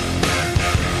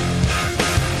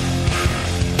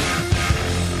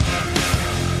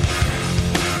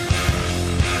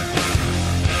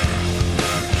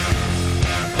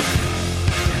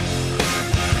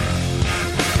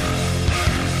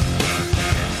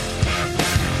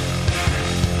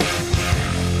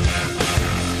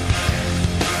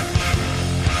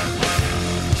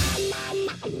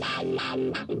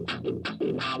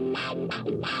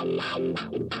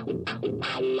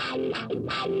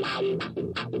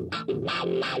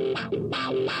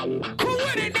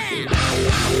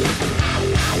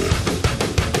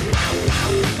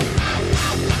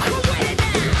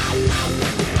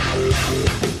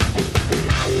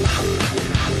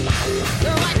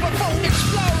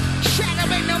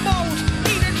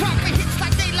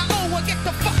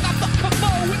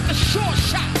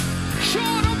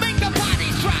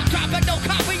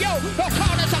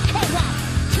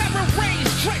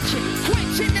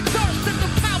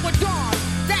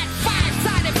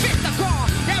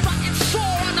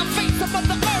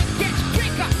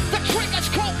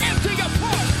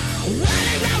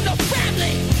 Running around the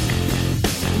family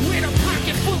with a pocket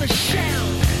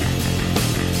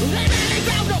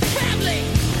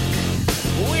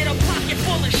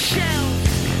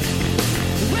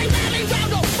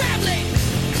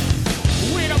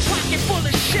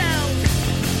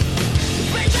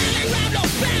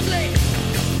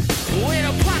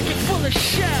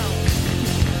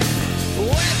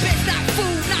beds, not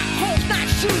food, not homes, not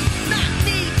shoes, not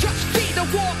need, just feed the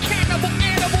war cannibal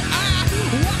animal. I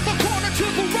walk the corner to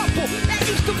the rumble. That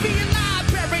used to be a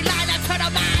library, line out to the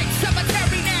mine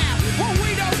cemetery now. What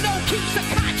we don't know keeps the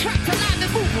contract alive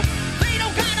and moving. They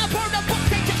don't gotta burn the book,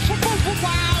 they just remove them.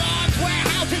 While arms,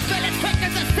 warehouses, villains,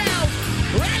 quickness and cells.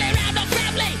 Rally round the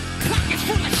family, pockets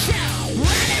full of shells.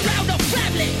 Rally round the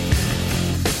family,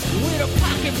 with a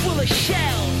pocket full of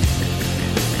shells.